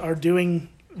churches are doing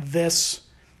this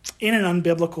in an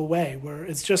unbiblical way, where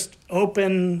it's just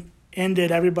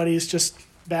open-ended, everybody's just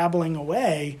babbling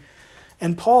away.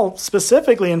 And Paul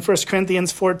specifically in 1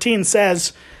 Corinthians 14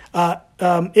 says, verse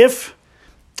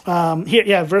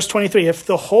 23, if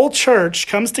the whole church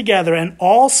comes together and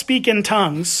all speak in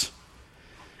tongues,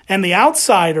 and the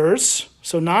outsiders,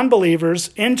 so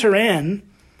non-believers, enter in,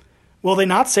 will they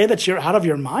not say that you're out of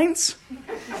your minds?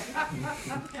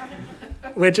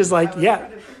 Which is like, yeah,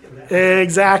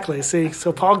 exactly. See,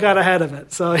 so Paul got ahead of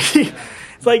it. So it's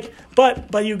like,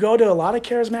 but you go to a lot of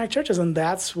charismatic churches, and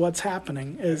that's what's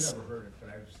happening. I've never heard it, but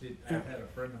I've had a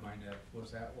friend of mine that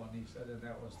was at one. He said, and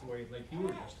that was the way, like you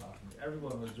were just talking.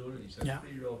 Everyone was doing it. He said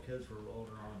 3-year-old kids were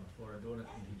rolling around on the floor doing it,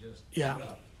 and he just scared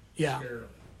them.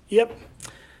 Yep.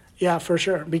 Yeah, for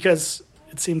sure. Because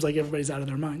it seems like everybody's out of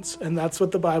their minds, and that's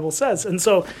what the Bible says. And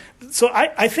so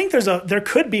I think there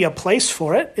could be a place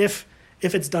for it if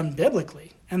it's done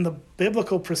biblically, and the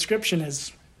biblical prescription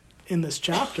is in this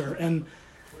chapter. And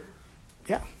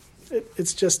yeah,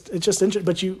 it's just interesting.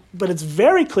 But it's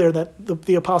very clear that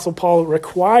the Apostle Paul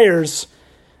requires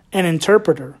an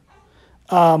interpreter.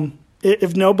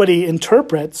 If nobody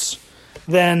interprets,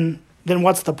 then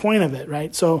what's the point of it,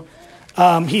 right? So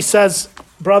he says,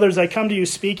 brothers, if I come to you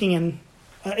speaking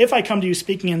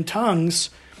in tongues,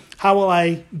 how will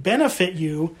I benefit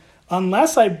you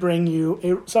unless I bring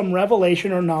you some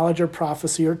revelation or knowledge or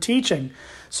prophecy or teaching?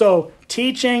 So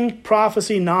teaching,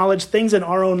 prophecy, knowledge, things in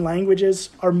our own languages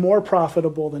are more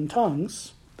profitable than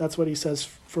tongues. That's what he says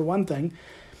for one thing.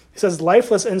 He says,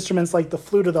 lifeless instruments like the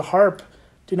flute or the harp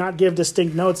do not give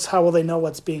distinct notes. How will they know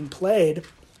what's being played?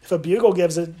 If a bugle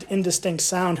gives an indistinct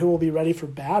sound, who will be ready for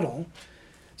battle?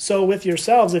 So with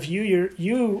yourselves, if your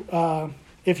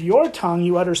tongue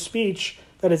you utter speech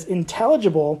that is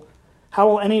intelligible, how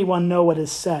will anyone know what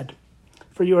is said?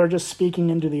 For you are just speaking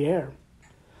into the air.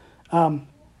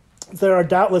 There are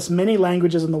doubtless many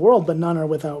languages in the world, but none are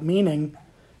without meaning.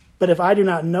 But if I do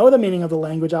not know the meaning of the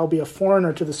language, I will be a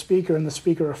foreigner to the speaker, and the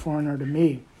speaker a foreigner to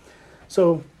me.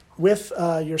 So with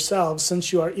yourselves,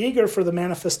 since you are eager for the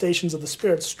manifestations of the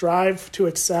Spirit, strive to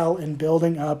excel in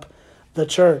building up the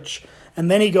church. And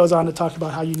then he goes on to talk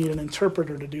about how you need an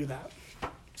interpreter to do that.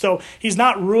 So he's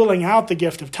not ruling out the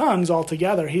gift of tongues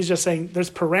altogether. He's just saying there's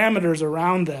parameters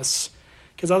around this,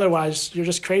 because otherwise you're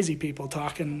just crazy people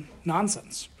talking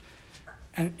nonsense.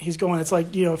 And he's going, it's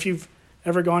like, if you've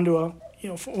ever gone to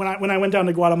when I went down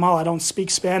to Guatemala, I don't speak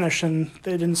Spanish, and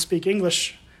they didn't speak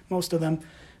English, most of them.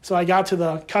 So I got to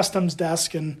the customs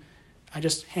desk, and I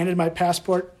just handed my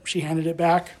passport. She handed it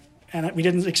back, and we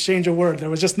didn't exchange a word. There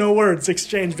was just no words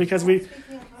exchanged because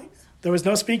there was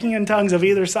no speaking in tongues on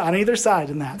either side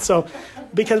in that. So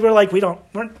because we're like, we're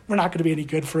not going to be any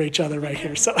good for each other right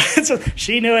here. So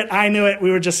she knew it, I knew it.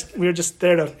 We were just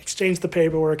there to exchange the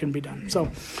paperwork and be done.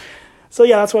 So So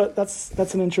yeah,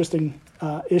 that's an interesting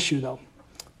issue though.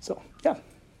 So yeah.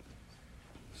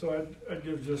 So I'd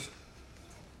give just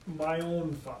my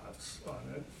own thoughts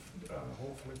on it,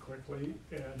 hopefully quickly.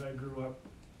 And I grew up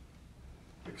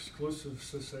exclusive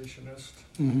cessationist.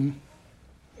 Mm-hmm.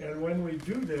 And when we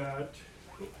do that,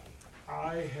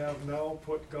 I have now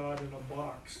put God in a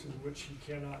box in which he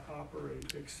cannot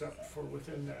operate except for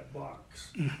within that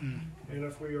box. Mm-hmm. And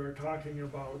if we are talking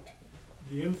about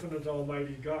the infinite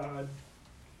almighty God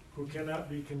who cannot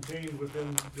be contained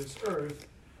within this earth,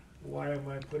 why am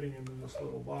I putting him in this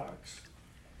little box?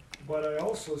 But I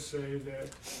also say that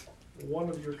one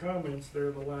of your comments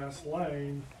there, the last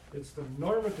line, it's the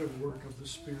normative work of the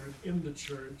Spirit in the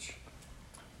church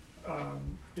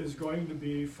is going to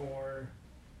be for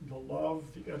the love,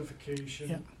 the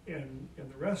edification, and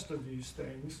the rest of these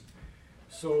things.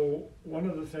 So one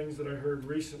of the things that I heard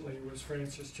recently was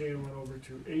Francis Chan went over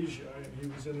to Asia, and he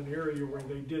was in an area where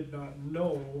they did not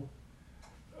know,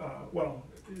 well,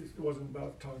 it wasn't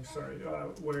about tongues, sorry,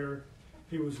 where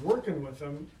he was working with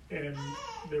them, and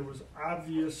there was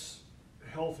obvious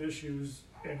health issues,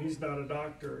 and he's not a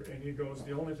doctor, and he goes,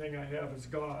 the only thing I have is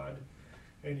God,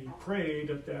 and he prayed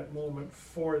at that moment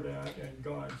for that, and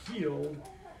God healed.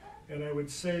 And I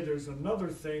would say there's another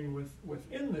thing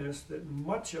within this, that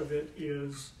much of it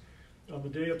is on the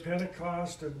day of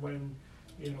Pentecost, and when,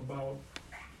 about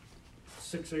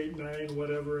 6, 8, 9,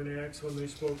 whatever in Acts, when they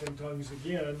spoke in tongues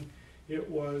again, it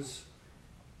was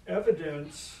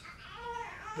evidence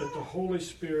that the Holy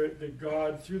Spirit, that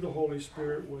God through the Holy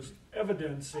Spirit was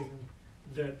evidencing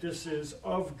that this is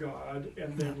of God,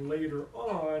 and then later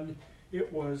on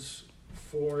it was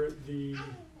for the,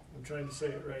 I'm trying to say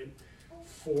it right,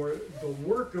 for the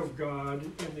work of God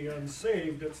in the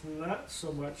unsaved. It's not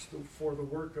so much for the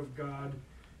work of God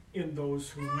in those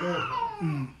who know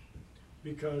him.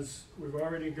 Because we've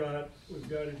got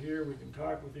it here, we can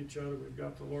talk with each other, we've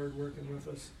got the Lord working with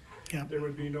us. Yeah. There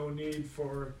would be no need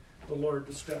for the Lord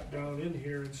to step down in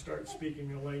here and start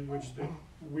speaking a language that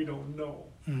we don't know.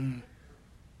 Mm-hmm.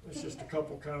 It's just a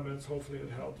couple comments, hopefully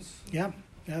it helps. Yeah,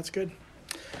 that's good.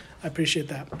 I appreciate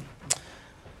that.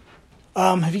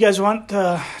 If you guys want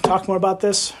to talk more about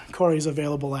this, Corey's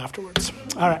available afterwards.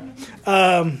 All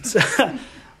right. So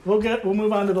we'll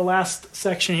move on to the last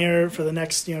section here for the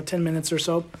next 10 minutes or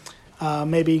so,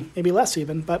 maybe less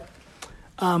even. But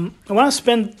I want to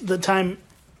spend the time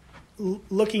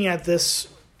looking at this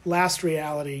last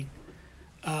reality,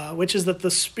 which is that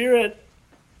the Spirit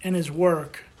and his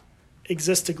work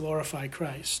exist to glorify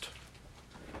Christ.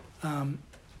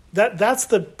 That's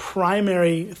the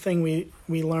primary thing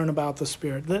we learn about the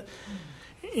Spirit.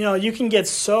 You can get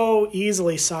so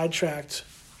easily sidetracked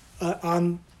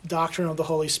on doctrine of the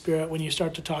Holy Spirit when you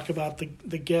start to talk about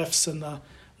the gifts and the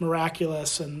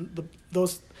miraculous, and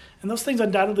those things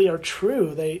undoubtedly are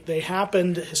true. They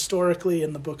happened historically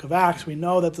in the book of Acts. We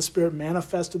know that the Spirit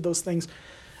manifested those things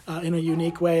in a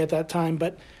unique way at that time.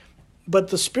 But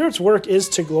the Spirit's work is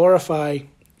to glorify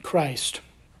Christ.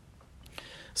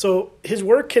 So his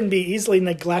work can be easily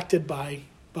neglected by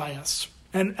us.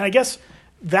 And I guess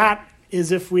that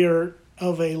is if we're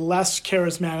of a less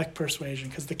charismatic persuasion,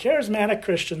 because the charismatic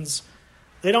Christians,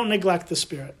 they don't neglect the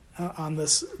Spirit on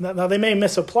this. Now, they may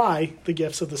misapply the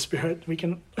gifts of the Spirit. We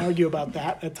can argue about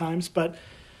that at times, but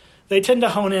they tend to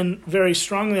hone in very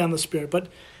strongly on the Spirit. But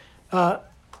our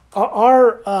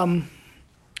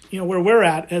where we're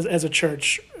at as a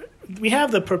church, we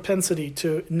have the propensity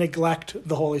to neglect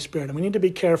the Holy Spirit, and we need to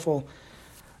be careful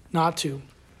not to.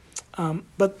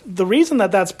 But the reason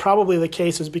that that's probably the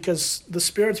case is because the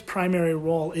Spirit's primary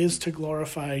role is to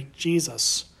glorify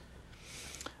Jesus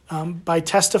by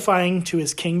testifying to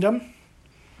his kingdom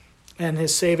and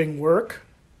his saving work,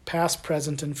 past,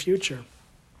 present, and future.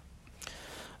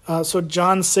 So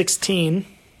John 16,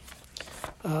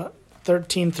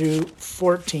 13 through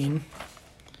 14,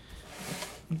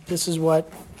 this is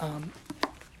what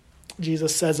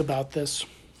Jesus says about this.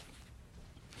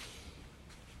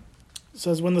 It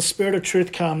says, when the Spirit of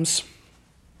truth comes,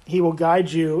 he will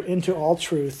guide you into all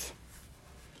truth.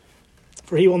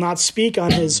 For he will not speak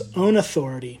on his own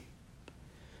authority,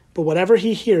 but whatever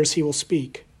he hears, he will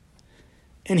speak.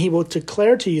 And he will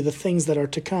declare to you the things that are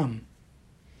to come.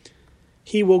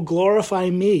 He will glorify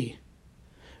me,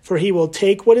 for he will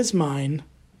take what is mine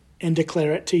and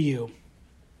declare it to you.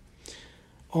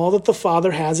 All that the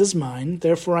Father has is mine,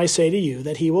 therefore I say to you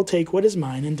that he will take what is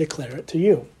mine and declare it to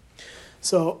you.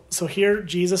 So here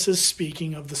Jesus is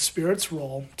speaking of the Spirit's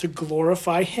role to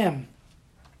glorify him,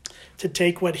 to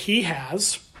take what he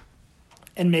has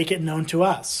and make it known to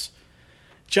us.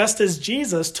 Just as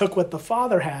Jesus took what the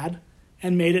Father had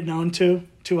and made it known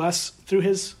to us through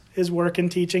his his work in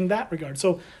teaching that regard.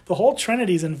 So the whole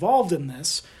Trinity is involved in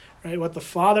this, right? What the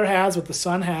Father has, what the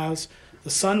Son has. The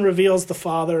Son reveals the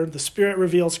Father, the Spirit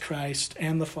reveals Christ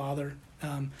and the Father.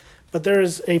 But there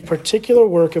is a particular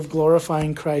work of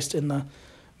glorifying Christ in the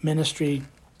ministry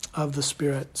of the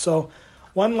Spirit. So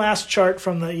one last chart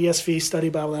from the ESV study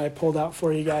Bible that I pulled out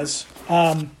for you guys.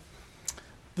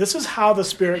 This is how the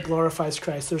Spirit glorifies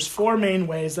Christ. There's 4 main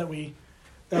ways that we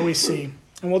see.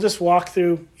 And we'll just walk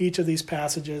through each of these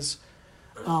passages.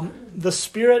 The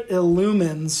Spirit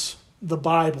illumines the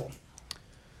Bible.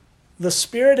 The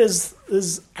Spirit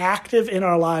is active in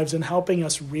our lives in helping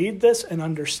us read this and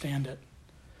understand it.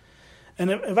 And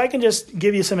if I can just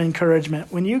give you some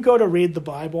encouragement, when you go to read the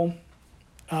Bible,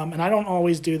 and I don't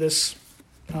always do this,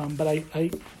 but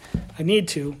I need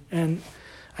to, and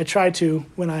I try to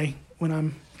when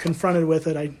I'm confronted with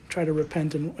it, I try to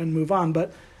repent and move on.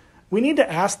 But we need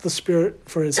to ask the Spirit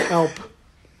for his help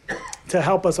to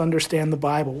help us understand the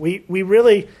Bible. We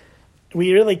really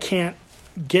can't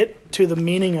get to the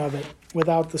meaning of it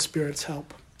without the Spirit's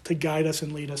help to guide us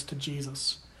and lead us to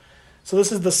Jesus. So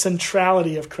this is the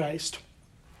centrality of Christ.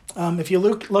 If you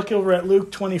look over at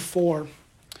Luke 24,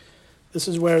 this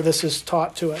is where this is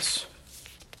taught to us.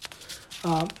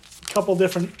 A couple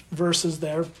different verses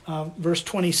there. Verse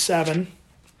 27.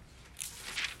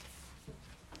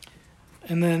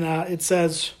 And then it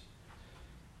says,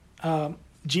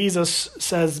 Jesus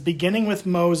says, beginning with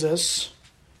Moses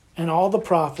and all the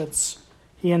prophets,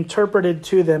 he interpreted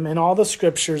to them in all the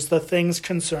scriptures the things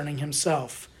concerning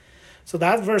himself. So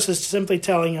that verse is simply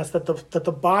telling us that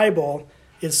the Bible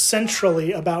is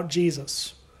centrally about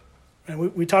Jesus.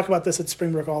 And we talk about this at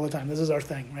Springbrook all the time. This is our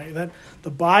thing, right? That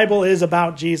the Bible is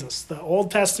about Jesus. The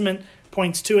Old Testament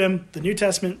points to him. The New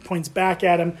Testament points back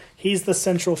at him. He's the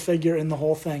central figure in the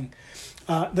whole thing.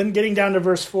 Then getting down to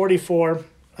verse 44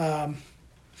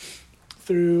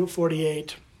 through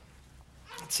 48,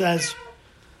 it says,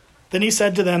 then he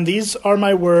said to them, these are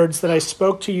my words that I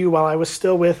spoke to you while I was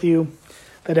still with you,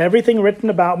 that everything written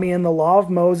about me in the law of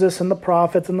Moses and the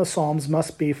prophets and the Psalms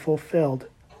must be fulfilled.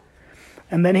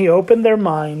 And then he opened their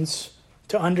minds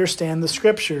to understand the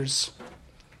scriptures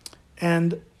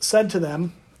and said to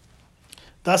them,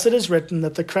 thus it is written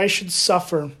that the Christ should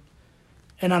suffer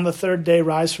and on the 3rd day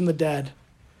rise from the dead,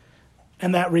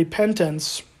 and that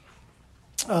repentance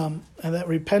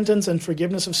and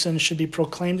forgiveness of sins should be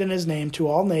proclaimed in his name to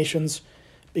all nations,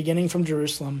 beginning from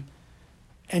Jerusalem.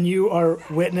 And you are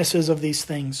witnesses of these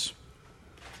things.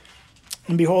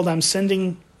 And behold, I'm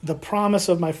sending the promise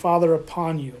of my Father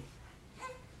upon you.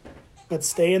 But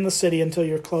stay in the city until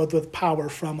you're clothed with power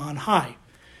from on high.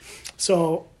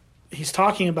 So he's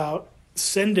talking about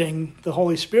sending the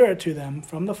Holy Spirit to them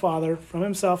from the Father, from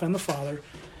himself and the Father.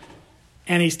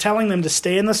 And he's telling them to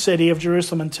stay in the city of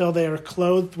Jerusalem until they are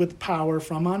clothed with power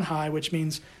from on high, which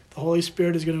means the Holy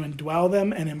Spirit is going to indwell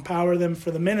them and empower them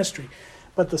for the ministry.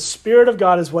 But the Spirit of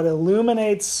God is what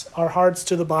illuminates our hearts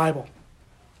to the Bible.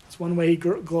 It's one way he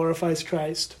glorifies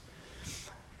Christ.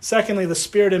 Secondly, the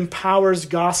Spirit empowers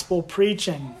gospel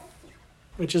preaching,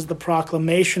 which is the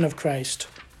proclamation of Christ.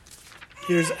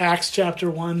 Here's Acts chapter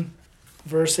 1,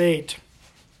 verse 8.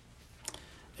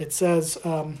 It says,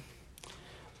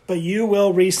 but you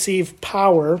will receive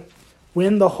power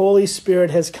when the Holy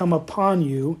Spirit has come upon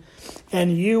you,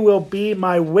 and you will be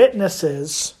my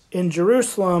witnesses in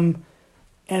Jerusalem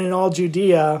and in all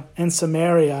Judea and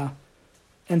Samaria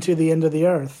and to the end of the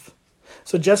earth.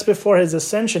 So just before his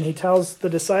ascension, he tells the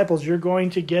disciples, you're going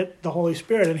to get the Holy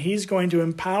Spirit, and he's going to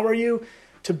empower you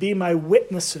to be my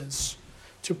witnesses,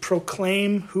 to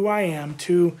proclaim who I am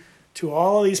to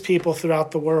all of these people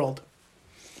throughout the world.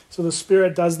 So the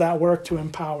Spirit does that work to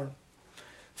empower.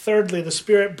 Thirdly, the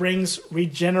Spirit brings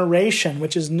regeneration,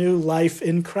 which is new life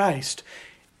in Christ.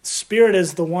 Spirit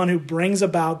is the one who brings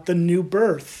about the new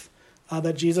birth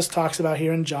that Jesus talks about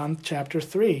here in John chapter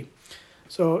 3.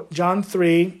 So John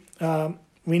 3,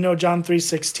 we know John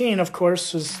 3:16, of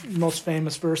course, is the most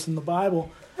famous verse in the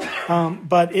Bible.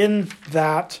 But in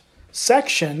that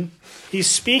section, he's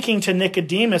speaking to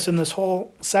Nicodemus in this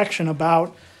whole section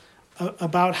about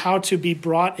how to be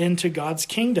brought into God's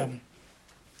kingdom.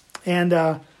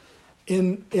 And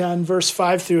in verse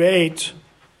 5 through 8,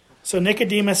 so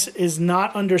Nicodemus is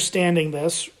not understanding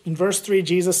this. In verse 3,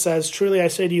 Jesus says, truly I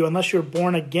say to you, unless you're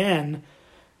born again,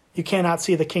 you cannot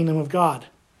see the kingdom of God.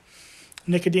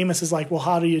 Nicodemus is like, well,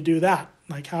 how do you do that?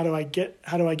 Like, how do I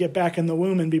get back in the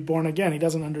womb and be born again? He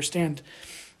doesn't understand.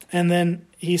 And then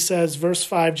he says, verse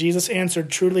 5, Jesus answered,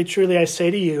 truly, truly, I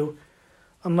say to you,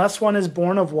 unless one is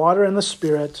born of water and the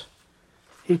Spirit,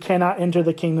 he cannot enter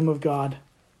the kingdom of God.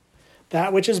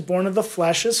 That which is born of the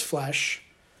flesh is flesh.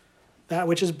 That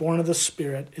which is born of the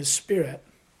Spirit is spirit.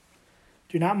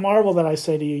 Do not marvel that I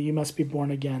say to you, you must be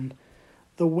born again.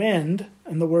 The wind,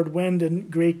 and the word wind in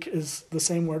Greek is the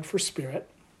same word for spirit,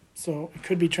 so it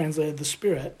could be translated the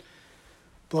Spirit,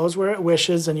 blows where it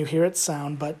wishes, and you hear its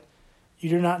sound, but you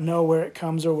do not know where it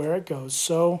comes or where it goes.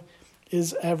 So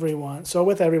with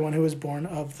everyone who is born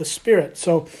of the Spirit.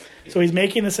 So he's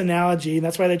making this analogy, and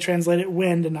that's why they translate it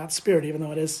wind and not spirit, even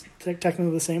though it is technically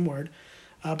the same word,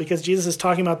 because Jesus is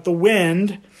talking about the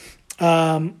wind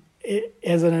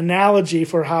as an analogy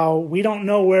for how we don't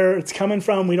know where it's coming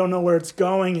from, we don't know where it's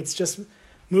going, it's just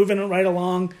moving right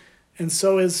along, and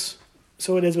so it is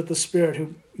with the Spirit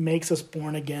who makes us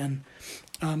born again.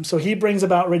 So he brings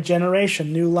about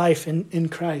regeneration, new life in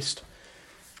Christ.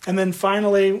 And then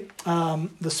finally,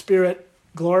 the Spirit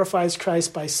glorifies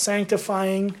Christ by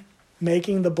sanctifying,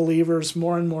 making the believers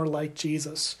more and more like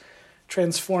Jesus,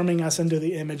 transforming us into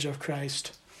the image of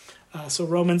Christ. So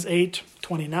Romans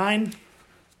 8:29,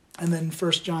 and then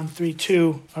 1 John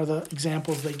 3:2 are the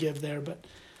examples they give there. But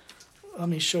let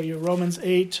me show you Romans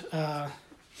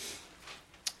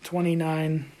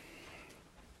 8:29.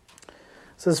 It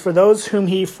says, for those whom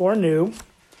he foreknew,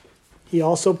 he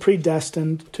also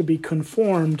predestined to be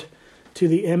conformed to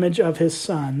the image of his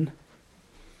Son,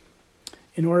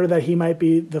 in order that he might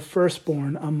be the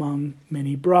firstborn among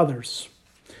many brothers.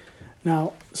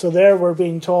 Now, so there we're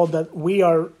being told that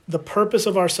the purpose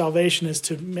of our salvation is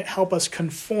to help us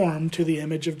conform to the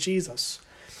image of Jesus.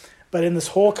 But in this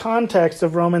whole context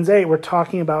of Romans 8, we're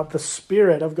talking about the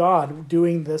Spirit of God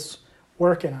doing this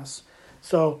work in us.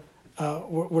 So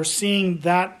we're seeing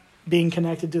that being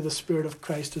connected to the Spirit of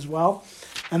Christ as well.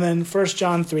 And then 1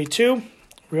 John 3:2,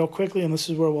 real quickly, and this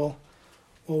is where we'll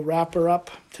wrap her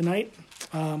up tonight.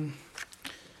 1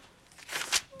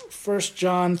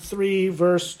 John 3,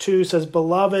 verse 2 says,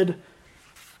 beloved,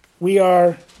 we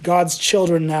are God's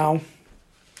children now,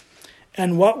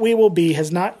 and what we will be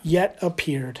has not yet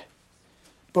appeared.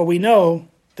 But we know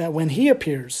that when he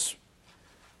appears,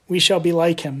 we shall be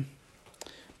like him,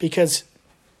 because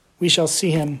we shall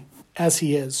see him as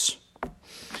he is.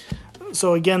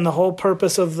 So again, the whole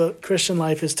purpose of the Christian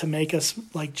life is to make us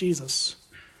like Jesus.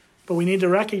 But we need to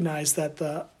recognize that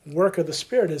the work of the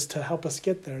Spirit is to help us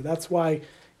get there. That's why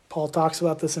Paul talks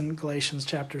about this in Galatians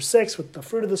chapter 6 with the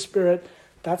fruit of the Spirit.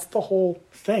 That's the whole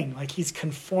thing. Like he's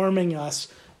conforming us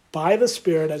by the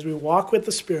Spirit. As we walk with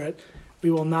the Spirit,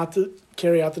 we will not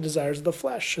carry out the desires of the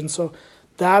flesh. And so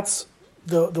that's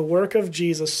the work of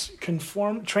Jesus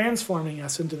transforming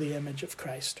us into the image of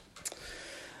Christ.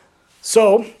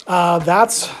 So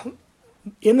that's,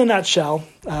 in the nutshell,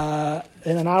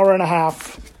 in an hour and a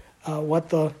half, what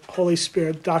the Holy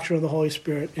Spirit, doctrine of the Holy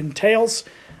Spirit entails.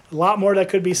 A lot more that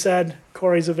could be said.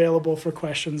 Corey's available for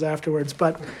questions afterwards.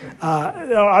 But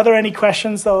are there any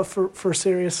questions, though, for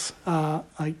serious?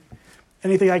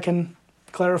 Anything I can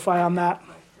clarify on that?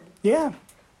 Yeah.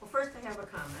 Well, first I have a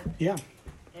comment. Yeah.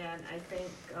 And I think,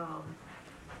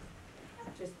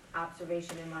 just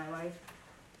observation in my life,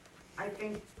 I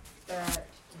think that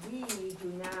we do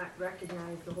not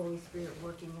recognize the Holy Spirit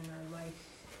working in our life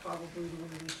probably the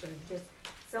way we should. Just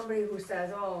somebody who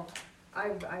says, oh,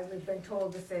 I've been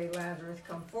told to say, Lazarus,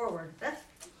 come forward. That's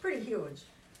pretty huge.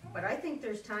 But I think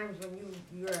there's times when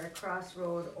you're at a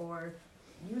crossroad, or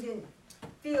you didn't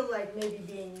feel like maybe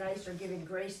being nice or giving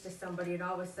grace to somebody, and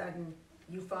all of a sudden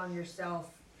you found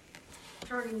yourself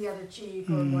turning the other cheek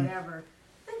or whatever.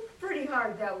 I think pretty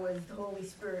hard that was the Holy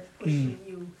Spirit pushing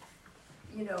you,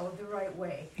 the right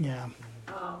way. Yeah.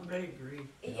 I agree.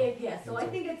 Yeah, so I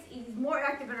think he's more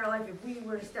active in our life if we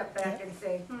were to step back and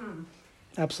say,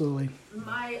 Absolutely.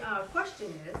 My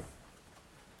question is,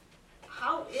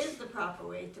 how is the proper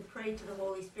way to pray to the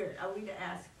Holy Spirit? Are we to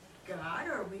ask God,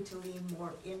 or are we to lean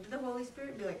more into the Holy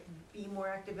Spirit, be more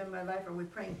active in my life? Are we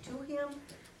praying to him?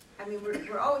 I mean,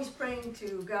 we're always praying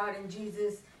to God and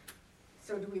Jesus.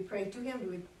 So do we pray to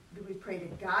him? Do we pray to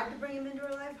God to bring him into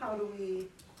our life? How do we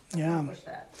accomplish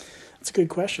that? That's a good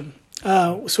question.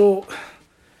 So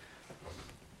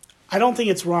I don't think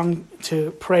it's wrong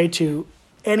to pray to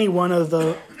any one of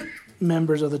the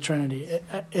members of the Trinity.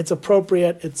 It's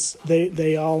appropriate.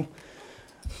 It all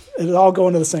go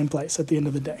into the same place at the end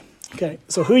of the day. Okay,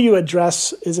 so who you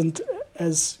address isn't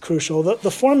as crucial.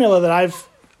 The formula that I've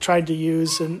tried to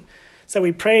use, and so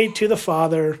we pray to the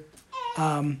Father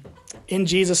in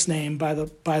Jesus' name by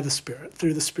the Spirit,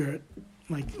 through the Spirit,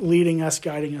 like leading us,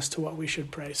 guiding us to what we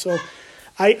should pray. So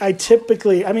I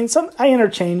typically, I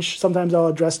interchange. Sometimes I'll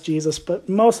address Jesus, but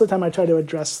most of the time I try to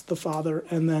address the Father,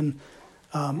 and then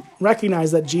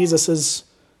recognize that Jesus is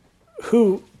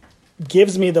who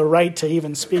gives me the right to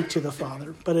even speak to the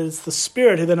Father. But it's the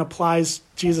Spirit who then applies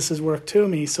Jesus' work to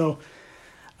me. So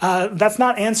That's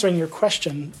not answering your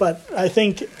question, but I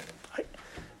think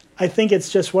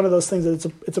it's just one of those things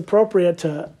that it's appropriate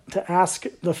to ask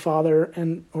the Father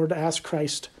or to ask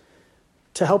Christ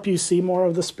to help you see more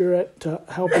of the Spirit, to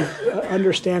help you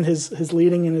understand his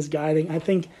leading and his guiding. I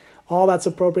think all that's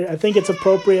appropriate. I think it's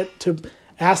appropriate to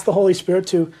ask the Holy Spirit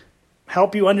to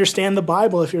help you understand the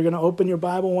Bible. If you're going to open your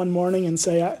Bible one morning and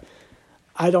say,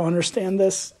 I don't understand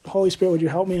this, Holy Spirit, would you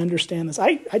help me understand this?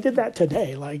 I did that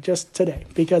today, just today,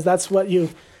 because that's what you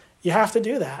have to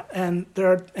do that. And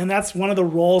that's one of the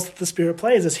roles that the Spirit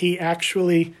plays, is he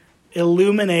actually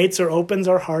illuminates or opens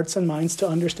our hearts and minds to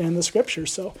understand the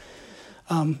Scriptures. So,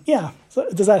 So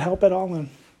does that help at all? Yeah,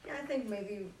 I think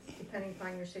maybe depending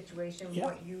upon your situation,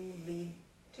 what you lead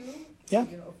to. Yeah.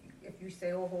 If you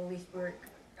say, "Oh, Holy Spirit,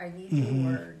 I need you,"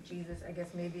 or Jesus, I guess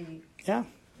maybe. Yeah.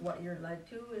 What you're led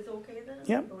to is okay then?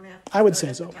 Yeah, don't have to I would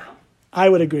say so. I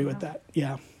would agree with that.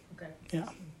 Yeah. Okay. Yeah.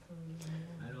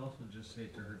 I'd also just say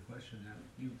to her question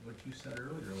that what you said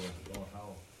earlier was about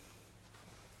how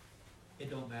it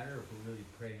don't matter if we're really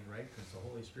praying right, because the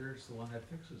Holy Spirit's the one that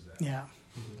fixes that. Yeah,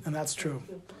 and that's true.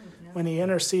 When he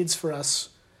intercedes for us,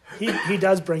 he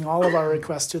does bring all of our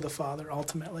requests to the Father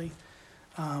ultimately.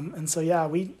 And so,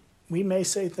 we may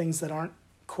say things that aren't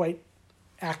quite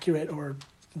accurate or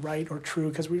right or true,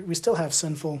 because we still have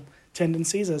sinful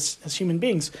tendencies as human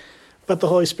beings. But the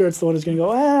Holy Spirit's the one who's going to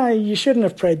go, you shouldn't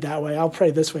have prayed that way. I'll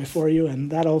pray this way for you,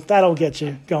 and that'll get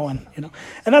you going,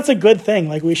 And that's a good thing.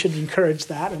 We should encourage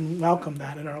that and welcome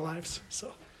that in our lives.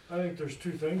 So I think there's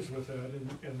two things with that,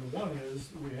 and the one is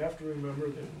we have to remember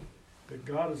that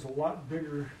God is a lot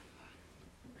bigger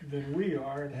than we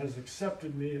are, and has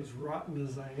accepted me as rotten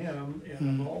as I am,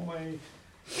 and all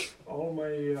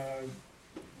my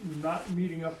not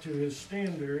meeting up to his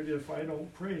standard. If I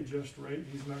don't pray just right,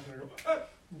 he's not going to go,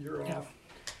 you're off.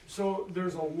 So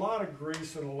there's a lot of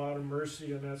grace and a lot of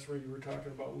mercy, and that's where you were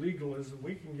talking about legalism.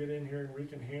 We can get in here and we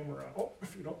can hammer on,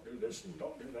 if you don't do this and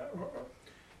don't do that.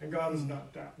 And God is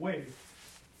not that way.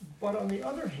 But on the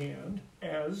other hand,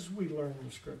 as we learn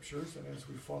the Scriptures and as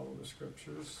we follow the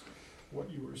Scriptures, what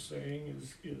you were saying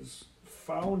is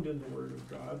found in the Word of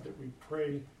God, that we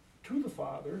pray to the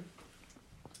Father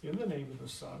in the name of the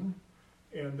Son.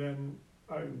 And then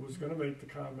I was going to make the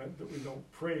comment that we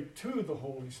don't pray to the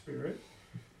Holy Spirit.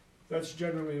 That's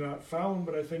generally not found,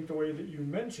 but I think the way that you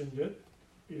mentioned it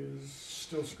is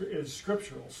still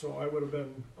scriptural. So I would have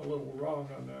been a little wrong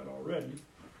on that already.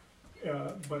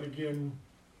 But again,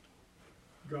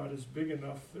 God is big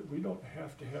enough that we don't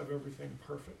have to have everything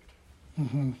perfect.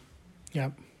 Mm-hmm.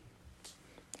 Yep.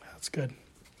 That's good.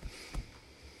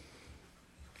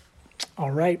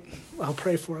 All right. I'll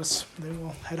pray for us. Then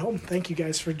we'll head home. Thank you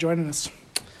guys for joining us.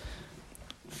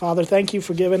 Father, thank you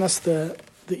for giving us the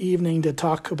evening to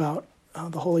talk about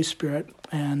the Holy Spirit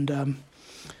and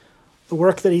the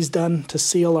work that he's done to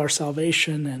seal our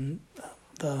salvation, and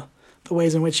the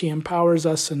ways in which he empowers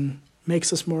us and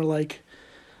makes us more like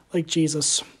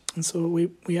Jesus. And so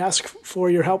we ask for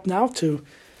your help now to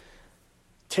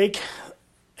take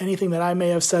anything that I may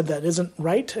have said that isn't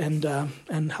right,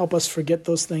 and help us forget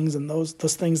those things, and those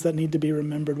things that need to be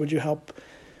remembered. Would you help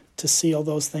to seal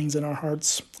those things in our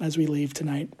hearts as we leave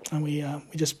tonight? And we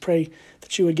just pray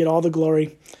that you would get all the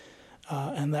glory,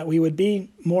 and that we would be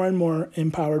more and more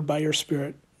empowered by your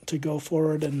Spirit to go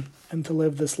forward and to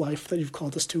live this life that you've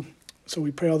called us to. So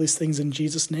we pray all these things in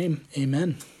Jesus' name.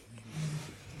 Amen.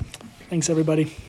 Thanks, everybody.